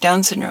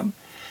Down syndrome.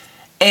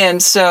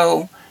 And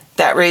so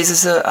that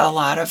raises a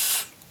lot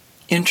of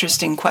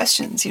interesting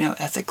questions,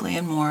 ethically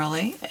and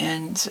morally.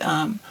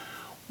 And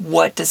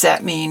what does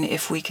that mean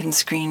if we can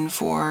screen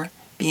for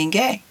being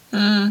gay?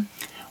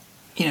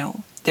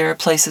 There are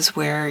places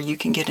where you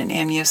can get an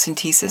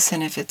amniocentesis,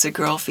 and if it's a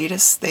girl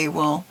fetus, they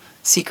will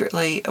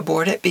secretly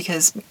abort it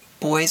because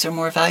boys are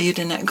more valued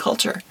in that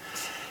culture.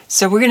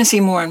 So we're going to see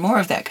more and more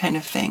of that kind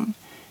of thing.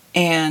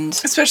 And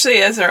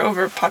especially as our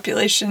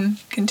overpopulation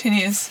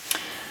continues.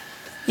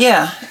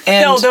 Yeah.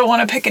 And they'll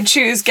want to pick and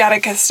choose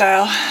Gattaca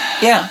style.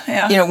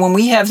 Yeah. When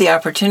we have the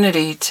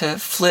opportunity to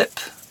flip,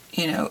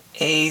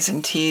 A's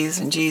and T's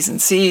and G's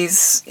and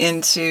C's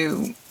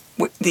into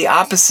the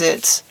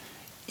opposite,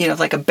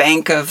 like a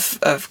bank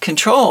of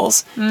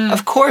controls,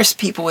 of course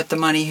people with the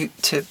money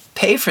to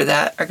pay for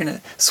that are going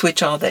to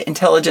switch all the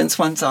intelligence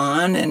ones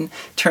on and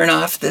turn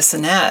off this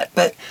and that.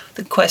 But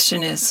the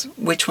question is,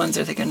 which ones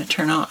are they going to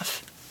turn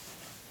off?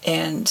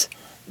 And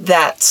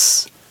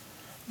that's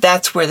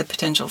where the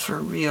potential for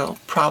real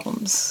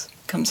problems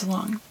comes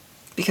along.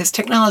 Because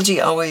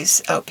technology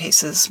always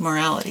outpaces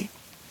morality.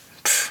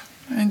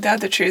 Ain't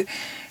that the truth?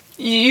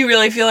 You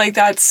really feel like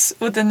that's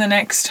within the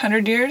next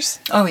 100 years?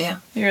 Oh, yeah.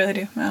 You really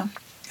do? Wow.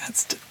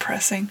 That's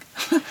depressing.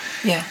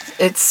 Yeah.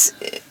 It's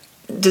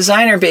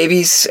designer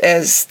babies,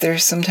 as they're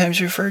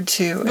sometimes referred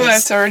to. Well,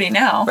 it's already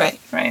now.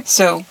 Right.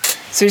 So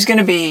there's going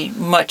to be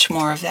much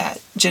more of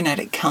that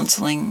genetic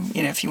counseling,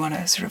 if you want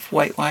to sort of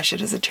whitewash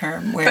it as a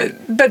term.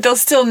 But they'll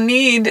still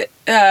need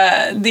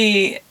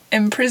the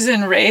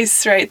imprisoned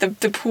race, right?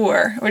 The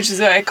poor, which is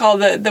what I call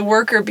the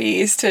worker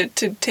bees, to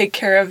take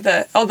care of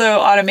although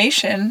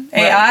automation,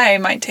 AI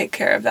might take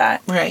care of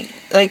that. Right.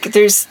 Like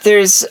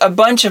there's a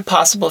bunch of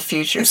possible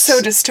futures. It's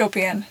so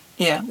dystopian.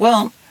 Yeah.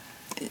 Well,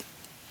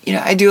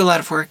 I do a lot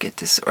of work at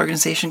this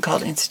organization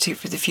called Institute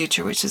for the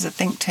Future, which is a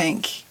think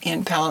tank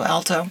in Palo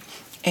Alto.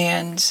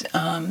 And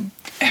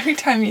every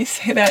time you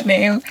say that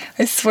name,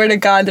 I swear to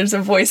God, there's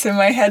a voice in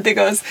my head that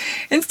goes,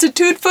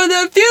 Institute for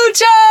the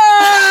Future!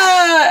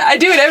 I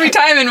do it every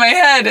time in my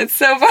head. It's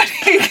so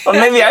funny. Well,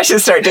 maybe I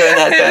should start doing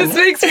that then. It just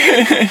makes me,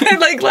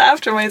 I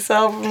laugh to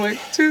myself. I'm like,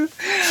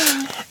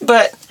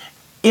 But,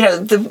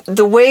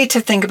 the way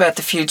to think about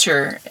the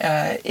future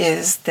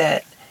is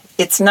that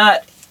it's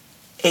not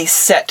a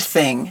set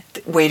thing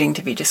waiting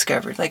to be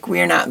discovered. Like,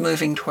 we are not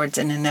moving towards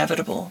an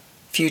inevitable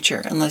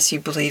future unless you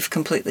believe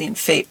completely in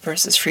fate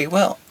versus free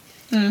will.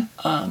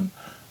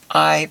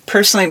 I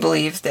personally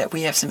believe that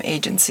we have some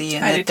agency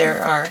and that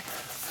there are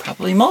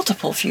probably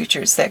multiple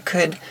futures that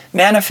could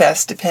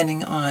manifest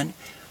depending on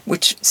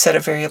which set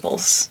of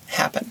variables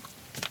happen.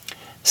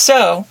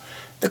 So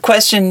the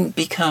question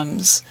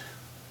becomes,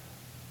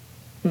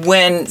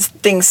 when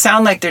things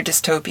sound like they're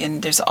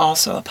dystopian, there's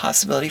also a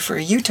possibility for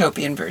a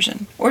utopian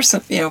version, or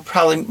some,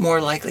 probably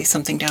more likely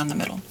something down the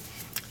middle.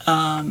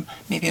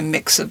 Maybe a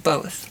mix of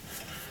both.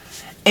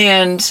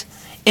 And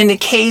in the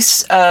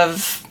case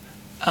of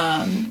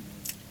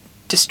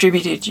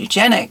distributed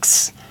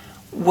eugenics,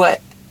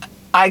 what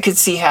I could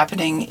see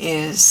happening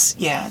is,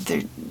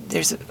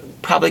 there's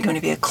probably going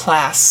to be a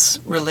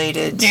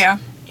class-related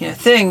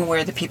thing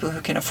where the people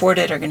who can afford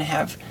it are going to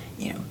have,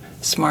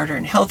 smarter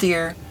and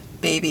healthier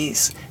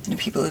babies, and the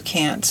people who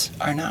can't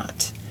are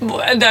not.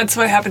 Well, that's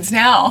what happens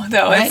now,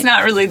 though. Right. It's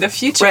not really the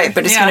future. Right,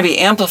 but it's going to be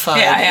amplified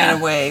Yeah.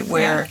 in a way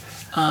where,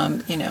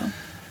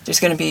 there's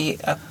going to be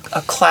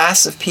a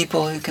class of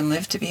people who can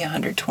live to be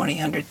 120,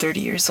 130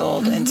 years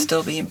old and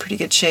still be in pretty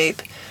good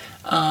shape,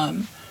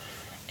 and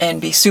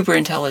be super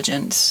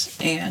intelligent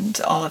and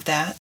all of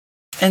that.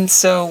 And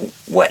so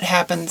what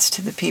happens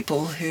to the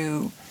people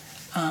who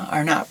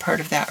are not part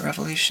of that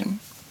revolution?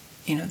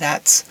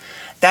 That's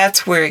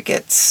where it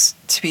gets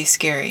to be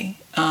scary.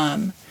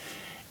 And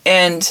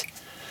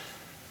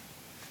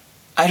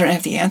I don't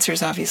have the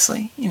answers,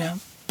 obviously,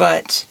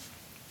 but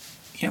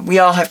we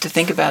all have to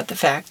think about the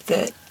fact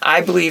that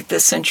I believe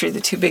this century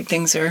the two big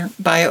things are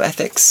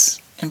bioethics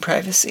and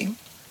privacy.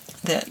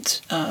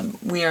 That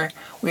we are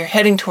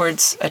heading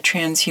towards a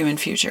transhuman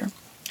future,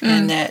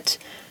 and that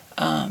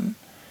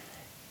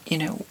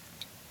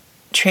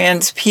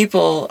trans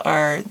people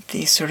are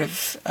the sort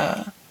of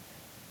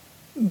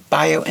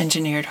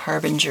bioengineered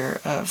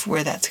harbinger of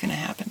where that's going to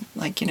happen.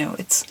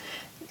 It's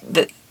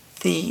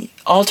the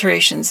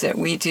alterations that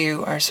we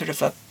do are sort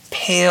of a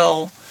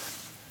pale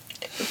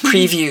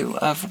preview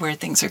of where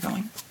things are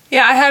going.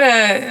 Yeah, I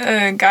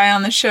had a guy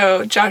on the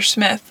show, Josh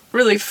Smith,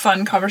 really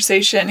fun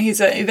conversation. He's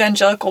an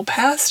evangelical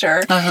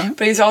pastor, but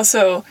he's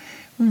also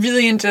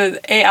really into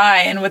AI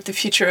and what the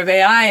future of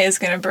AI is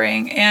going to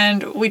bring.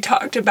 And we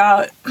talked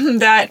about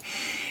that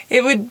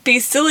it would be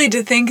silly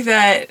to think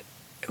that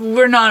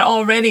we're not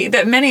already,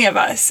 that many of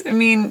us,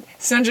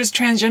 it's not just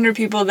transgender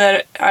people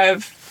that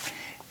have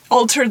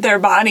altered their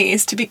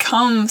bodies to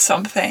become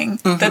something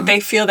that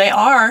they feel they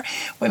are.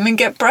 Women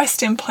get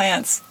breast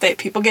implants,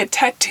 people get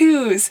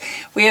tattoos.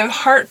 We have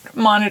heart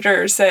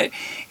monitors that,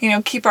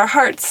 keep our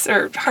hearts,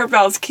 or heart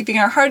valves keeping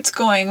our hearts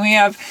going. We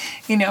have,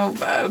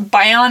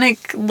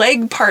 bionic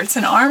leg parts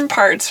and arm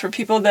parts for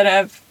people that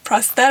have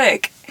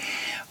prosthetic.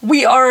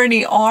 We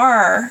already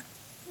are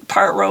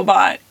part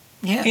robot.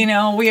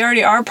 Yeah. We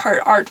already are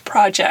part art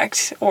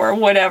project or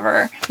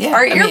whatever. Yeah,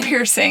 our ear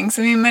piercings.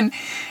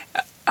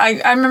 I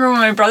remember when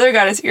my brother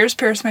got his ears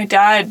pierced, my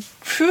dad,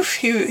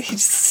 he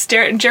just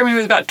stared. Jeremy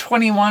was about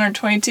 21 or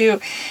 22,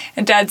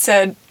 and Dad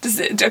said,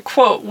 a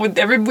quote,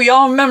 we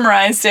all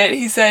memorized it.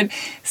 He said,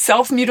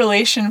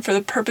 "Self-mutilation for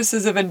the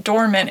purposes of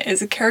adornment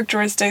is a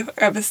characteristic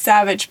of a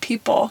savage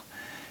people."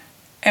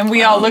 And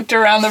we all looked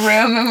around the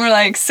room and we're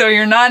like, so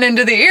you're not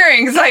into the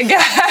earrings, I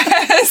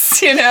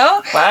guess,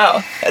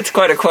 Wow, that's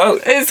quite a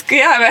quote. But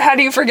how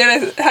do you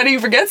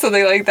forget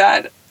something like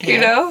that,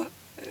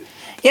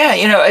 Yeah,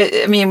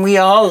 we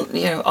all,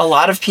 a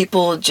lot of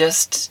people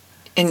just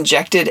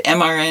injected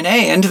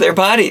mRNA into their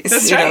bodies.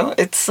 That's right.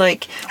 It's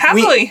like...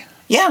 Happily.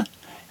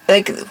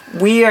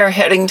 We are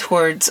heading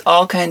towards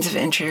all kinds of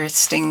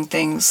interesting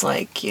things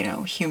like,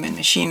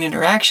 human-machine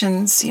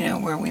interactions,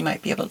 where we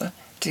might be able to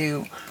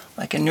do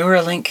like a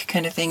Neuralink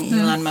kind of thing,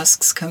 Elon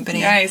Musk's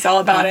company. Yeah, he's all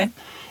about it.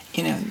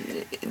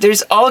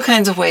 There's all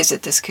kinds of ways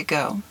that this could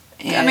go.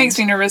 That makes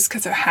me nervous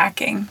because of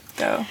hacking,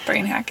 though,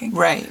 brain hacking.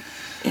 Right.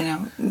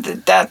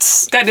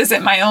 That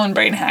isn't my own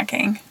brain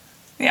hacking.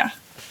 Yeah.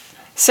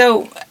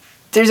 So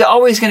there's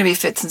always going to be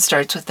fits and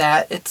starts with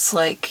that. It's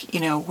like,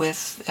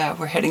 with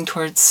we're heading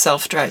towards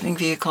self-driving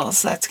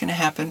vehicles. That's going to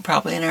happen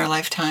probably in our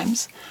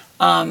lifetimes.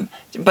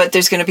 But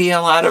there's going to be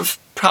a lot of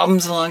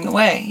problems along the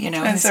way,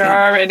 As there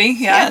are already,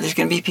 yeah. Yeah, there's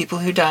going to be people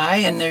who die,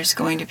 and there's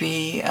going to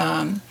be,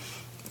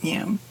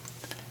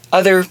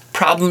 other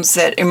problems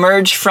that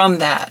emerge from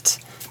that.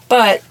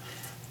 But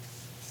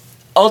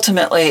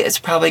ultimately, it's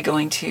probably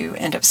going to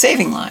end up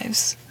saving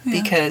lives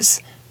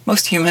because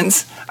most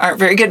humans aren't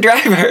very good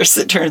drivers,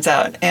 it turns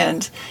out.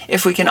 And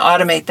if we can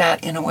automate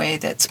that in a way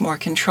that's more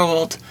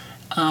controlled,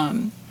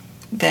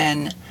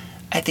 then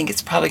I think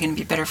it's probably going to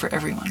be better for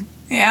everyone.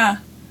 Yeah.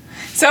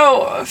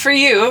 So for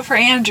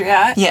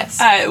Andrea,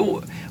 yes.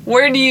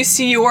 Where do you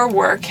see your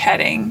work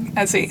heading?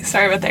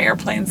 Sorry about the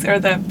airplanes, or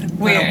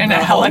we're in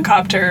a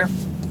helicopter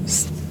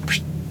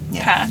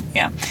pad.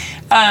 Yeah.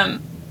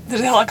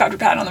 There's a helicopter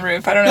pad on the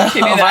roof. I don't know if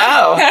you knew that.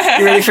 Wow.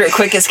 You're ready for a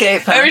quick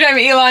escape, huh? Every time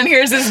Elon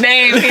hears his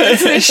name, he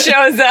just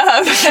shows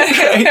up.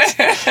 Right.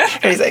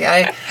 He's like,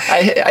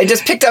 I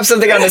just picked up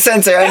something on the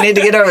sensor. I need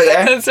to get over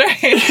there. That's right.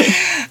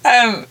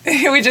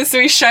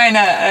 We shine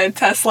a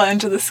Tesla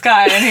into the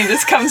sky, and he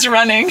just comes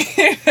running.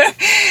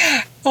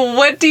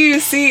 What do you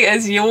see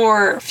as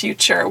your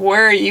future?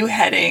 Where are you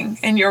heading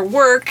in your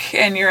work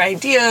and your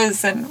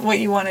ideas and what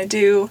you want to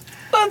do?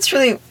 Well,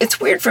 it's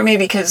weird for me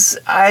because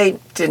I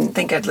didn't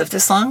think I'd live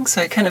this long,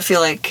 so I kind of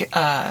feel like,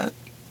 I'm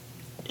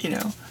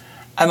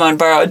on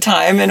borrowed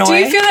time in a way.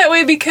 Do you feel that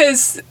way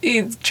because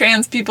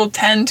trans people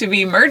tend to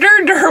be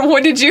murdered, or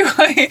what did you...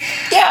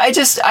 Yeah,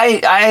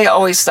 I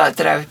always thought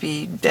that I would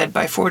be dead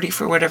by 40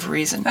 for whatever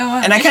reason. Oh,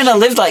 wow. And I kind of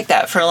lived like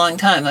that for a long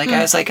time. Like,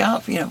 I was like,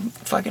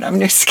 fuck it, I'm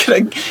just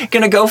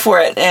gonna go for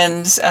it,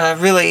 and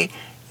really,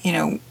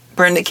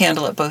 burn the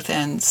candle at both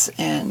ends,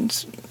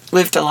 and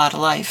lived a lot of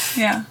life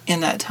in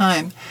that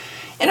time.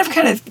 And I've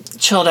kind of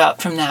chilled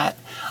out from that.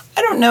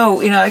 I don't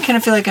know, I kind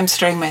of feel like I'm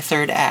starting my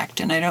third act,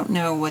 and I don't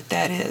know what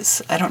that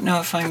is. I don't know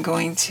if I'm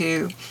going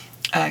to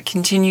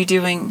continue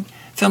doing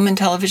film and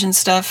television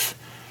stuff.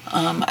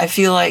 I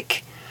feel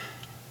like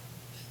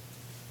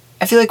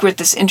we're at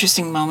this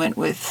interesting moment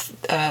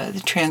with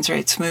the trans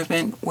rights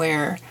movement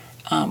where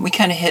we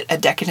kind of hit a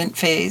decadent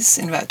phase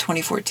in about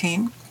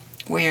 2014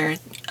 where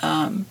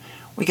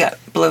we got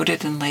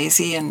bloated and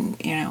lazy, and,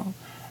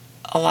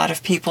 a lot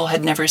of people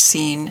had never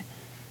seen,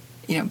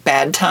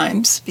 bad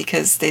times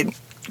because they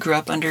grew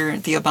up under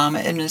the Obama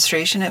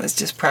administration. It was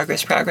just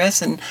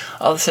progress, and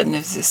all of a sudden it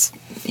was this,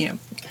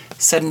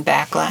 sudden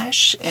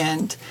backlash.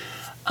 And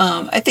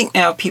I think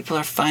now people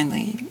are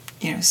finally,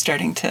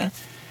 starting to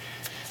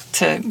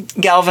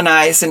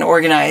galvanize and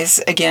organize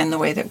again the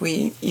way that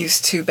we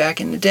used to back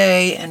in the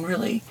day, and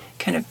really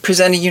kind of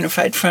present a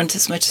unified front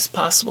as much as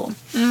possible.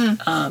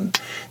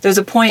 There's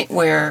a point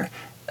where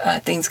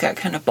things got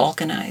kind of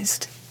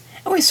balkanized.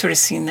 And we've sort of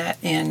seen that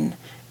in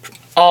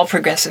all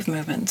progressive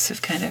movements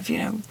have kind of,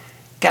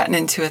 gotten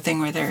into a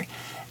thing where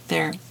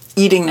they're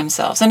eating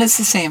themselves. And it's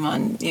the same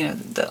on,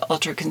 the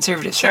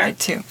ultra-conservative side,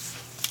 too.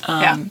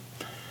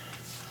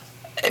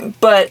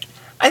 But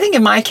I think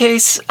in my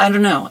case, I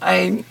don't know.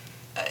 I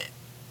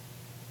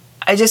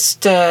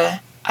just,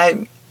 I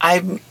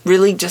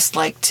really just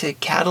like to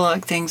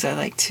catalog things. I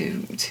like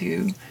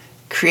to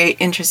create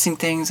interesting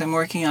things. I'm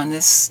working on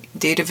this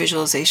data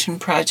visualization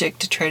project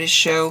to try to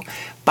show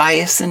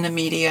bias in the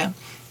media.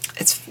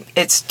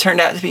 It's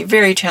turned out to be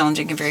very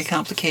challenging and very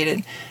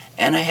complicated.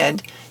 And I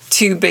had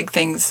two big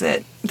things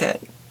that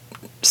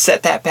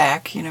set that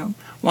back.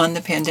 One,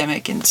 the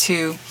pandemic, and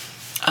two,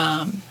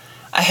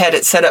 I had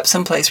it set up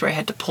someplace where I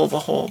had to pull the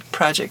whole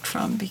project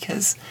from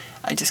because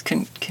I just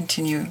couldn't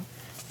continue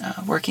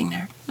working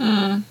there.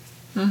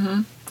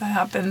 Mm-hmm. That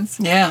happens.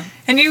 Yeah.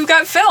 And you've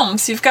got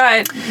films. You've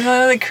got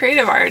the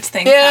creative arts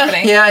things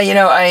happening. Yeah,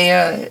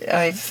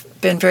 I've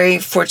been very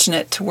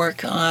fortunate to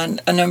work on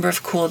a number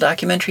of cool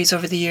documentaries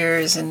over the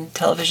years and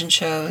television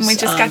shows. And we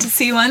just got to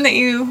see one that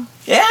you...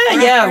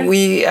 Yeah.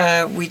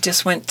 We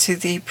just went to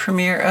the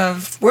premiere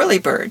of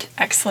Whirlybird.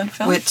 Excellent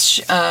film.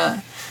 Which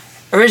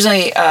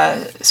originally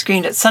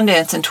screened at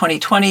Sundance in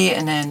 2020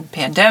 and then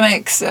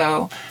pandemic,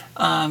 so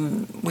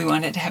we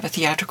wanted to have a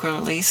theatrical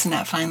release, and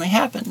that finally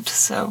happened.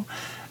 So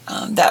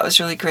that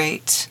was really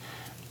great.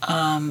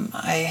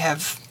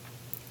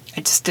 I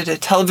just did a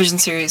television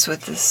series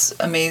with this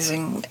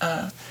amazing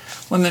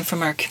woman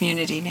from our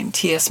community named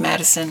T.S.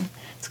 Madison.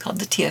 It's called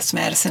the T.S.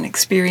 Madison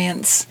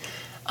Experience.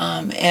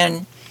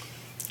 And,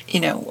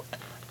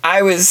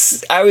 I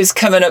was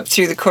coming up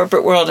through the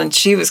corporate world, and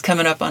she was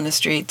coming up on the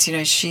streets.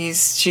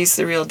 She's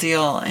the real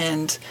deal,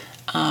 and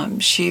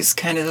she's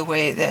kind of the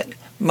way that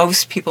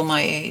most people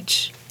my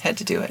age had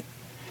to do it.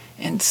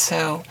 And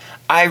so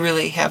I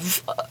really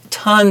have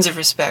tons of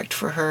respect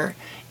for her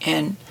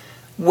and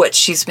what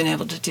she's been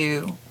able to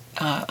do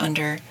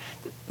under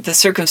the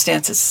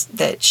circumstances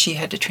that she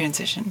had to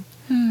transition.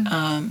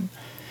 And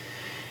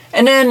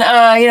then,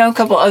 a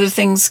couple other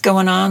things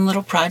going on,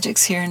 little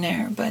projects here and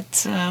there,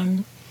 but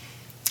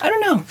I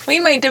don't know.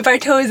 We might dip our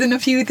toes in a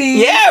few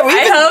things.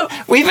 Yeah,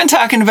 we've been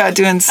talking about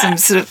doing some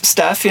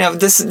stuff.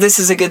 This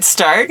is a good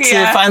start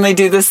to finally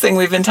do this thing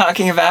we've been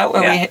talking about,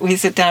 where we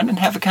sit down and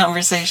have a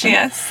conversation.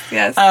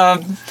 Yes.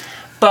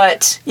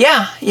 But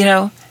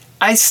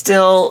I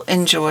still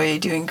enjoy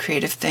doing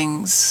creative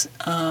things.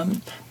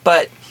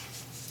 But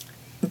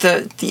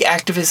the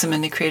activism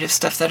and the creative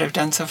stuff that I've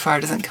done so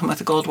far doesn't come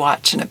with a gold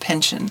watch and a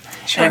pension.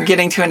 Sure. And I'm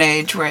getting to an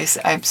age where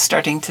I'm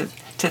starting to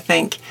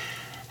think,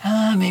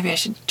 maybe I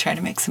should try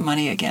to make some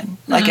money again,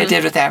 like I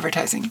did with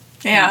advertising.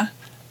 Yeah.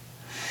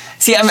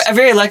 See, I'm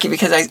very lucky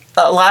because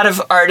a lot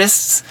of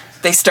artists,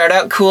 they start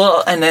out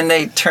cool and then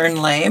they turn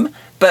lame.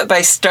 But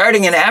by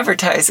starting in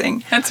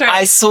advertising, that's right.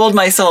 I sold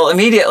my soul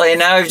immediately, and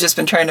now I've just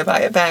been trying to buy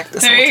it back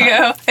this whole time. There you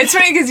go. It's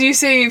funny because you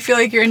say you feel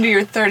like you're into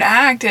your third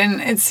act,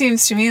 and it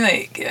seems to me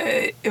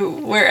like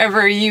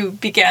wherever you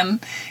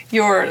began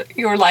your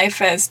life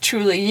as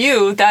truly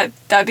you, that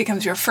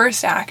becomes your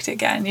first act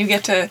again. You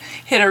get to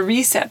hit a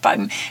reset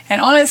button. And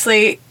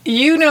honestly,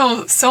 you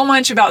know so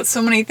much about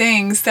so many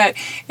things that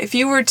if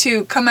you were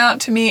to come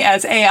out to me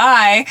as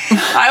AI,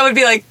 I would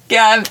be like,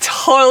 yeah,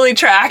 totally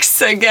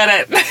tracks. I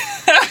get it.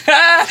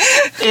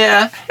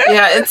 Yeah.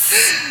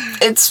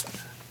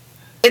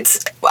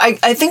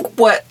 I think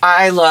what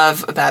I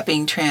love about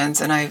being trans,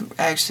 and I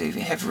actually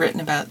have written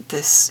about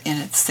this in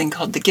its thing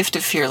called The Gift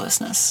of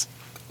Fearlessness,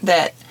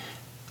 that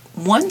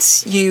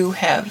once you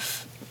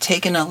have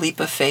taken a leap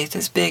of faith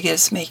as big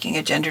as making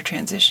a gender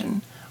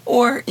transition,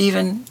 or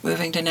even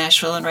moving to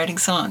Nashville and writing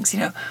songs,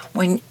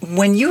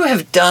 when you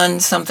have done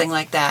something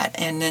like that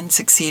and then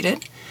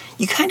succeeded,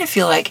 you kind of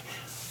feel like,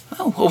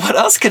 oh, well, what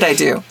else could I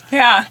do?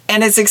 Yeah.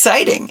 And it's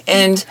exciting.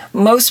 And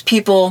most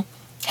people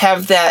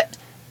have that,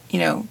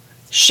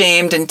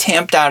 shamed and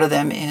tamped out of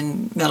them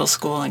in middle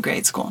school and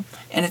grade school.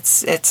 And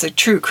it's a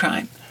true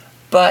crime.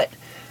 But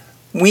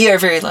we are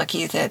very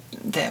lucky that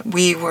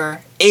we were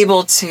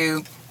able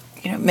to,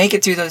 make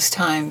it through those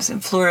times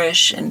and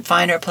flourish and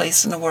find our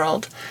place in the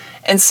world.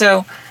 And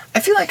so I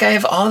feel like I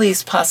have all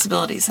these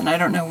possibilities, and I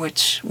don't know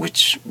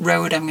which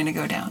road I'm going to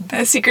go down.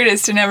 The secret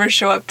is to never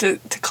show up to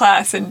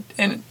class in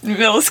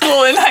middle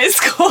school and high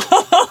school.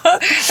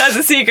 That's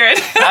a secret.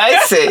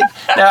 I see.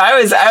 No,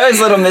 I was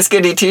little Miss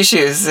Goody Two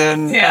Shoes,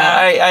 and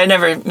I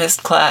never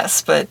missed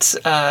class, but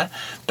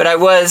I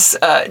was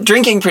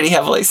drinking pretty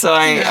heavily, so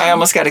I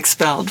almost got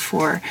expelled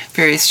for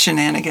various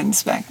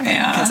shenanigans back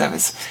then because I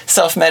was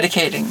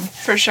self-medicating.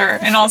 For sure,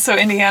 and also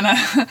Indiana.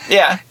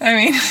 Yeah. I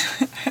mean.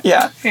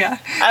 Yeah. Yeah.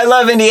 I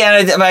love Indiana.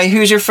 My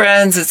Hoosier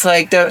friends, it's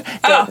like, don't.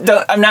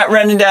 I'm not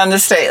running down the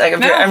state. Like,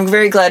 I'm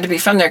very glad to be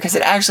from there because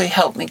it actually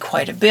helped me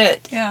quite a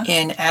bit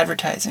in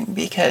advertising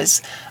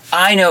because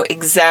I know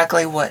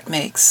exactly what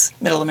makes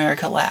Middle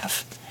America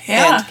laugh.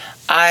 Yeah. And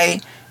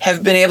I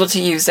have been able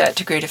to use that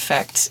to great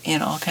effect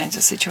in all kinds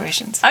of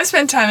situations. I've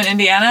spent time in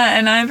Indiana,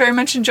 and I very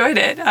much enjoyed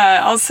it.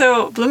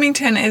 Also,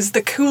 Bloomington is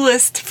the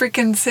coolest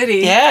freaking city.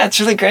 Yeah, it's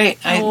really great.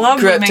 I love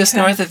grew Bloomington. up just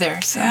north of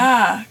there. So.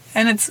 Yeah,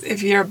 and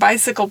if you're a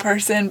bicycle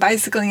person,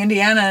 bicycling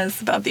Indiana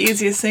is about the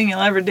easiest thing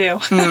you'll ever do.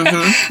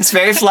 Mm-hmm. It's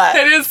very flat.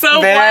 It is so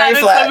flat. It's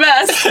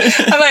the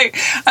best. I'm like,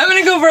 I'm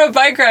going to go for a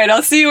bike ride.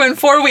 I'll see you in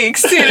 4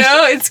 weeks. You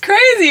know, it's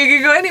crazy. You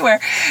can go anywhere.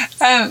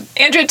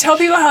 Andrea, tell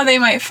people how they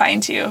might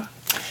find you.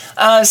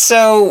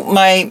 So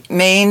my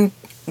main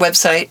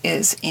website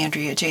is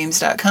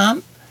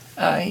AndreaJames.com.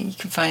 You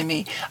can find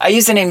me. I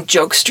use the name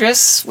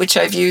Jokestress, which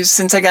I've used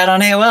since I got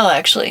on AOL,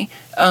 actually.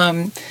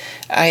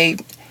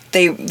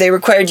 They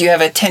required you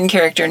have a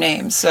 10-character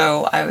name,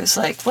 so I was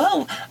like,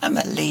 well, I'm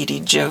a lady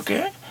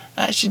joker.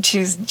 I should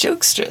choose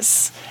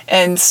Jokestress.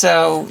 And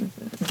so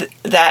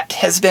that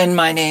has been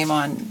my name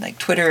on like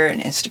Twitter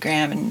and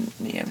Instagram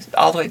and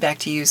all the way back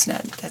to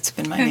Usenet. That's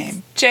been my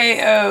name.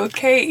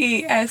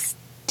 Jokest.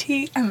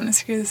 I'm going to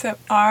screw this up.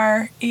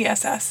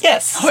 RESS.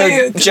 Yes.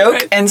 So joke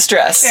right. And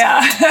stress.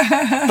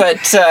 Yeah.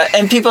 But,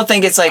 and people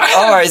think it's like,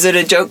 oh, is it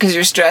a joke because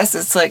you're stressed?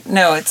 It's like,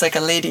 no, it's like a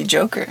lady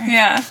joker.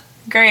 Yeah.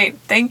 Great.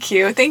 Thank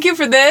you. Thank you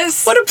for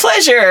this. What a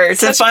pleasure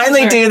to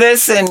finally do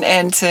this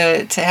and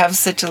to have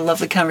such a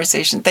lovely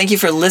conversation. Thank you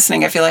for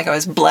listening. I feel like I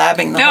was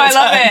blabbing the whole time. No,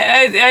 I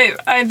love it.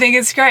 I think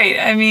it's great.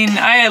 I mean,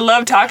 I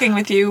love talking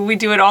with you. We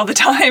do it all the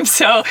time.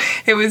 So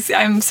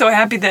I'm so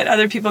happy that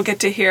other people get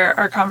to hear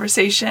our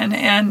conversation.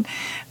 And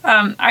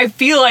I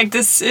feel like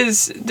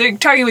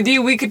talking with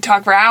you, we could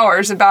talk for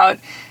hours about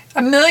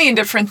a million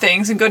different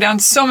things and go down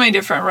so many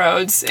different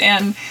roads.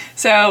 And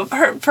so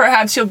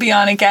perhaps you'll be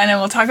on again and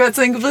we'll talk about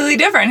something completely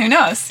different. Who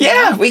knows?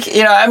 Yeah.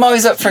 I'm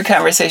always up for a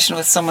conversation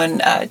with someone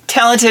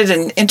talented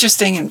and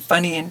interesting and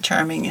funny and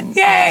charming and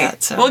Yay. All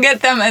that. So. We'll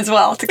get them as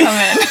well to come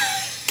in.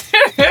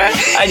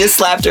 I just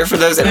slapped her for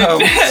those at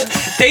home.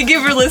 Thank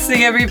you for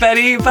listening,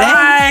 everybody.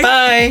 Bye.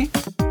 Bye.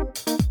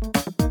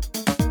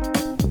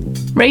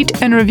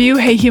 Rate and review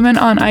Hey Human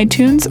on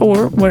iTunes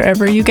or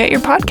wherever you get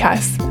your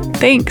podcasts.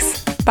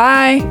 Thanks.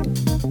 Bye.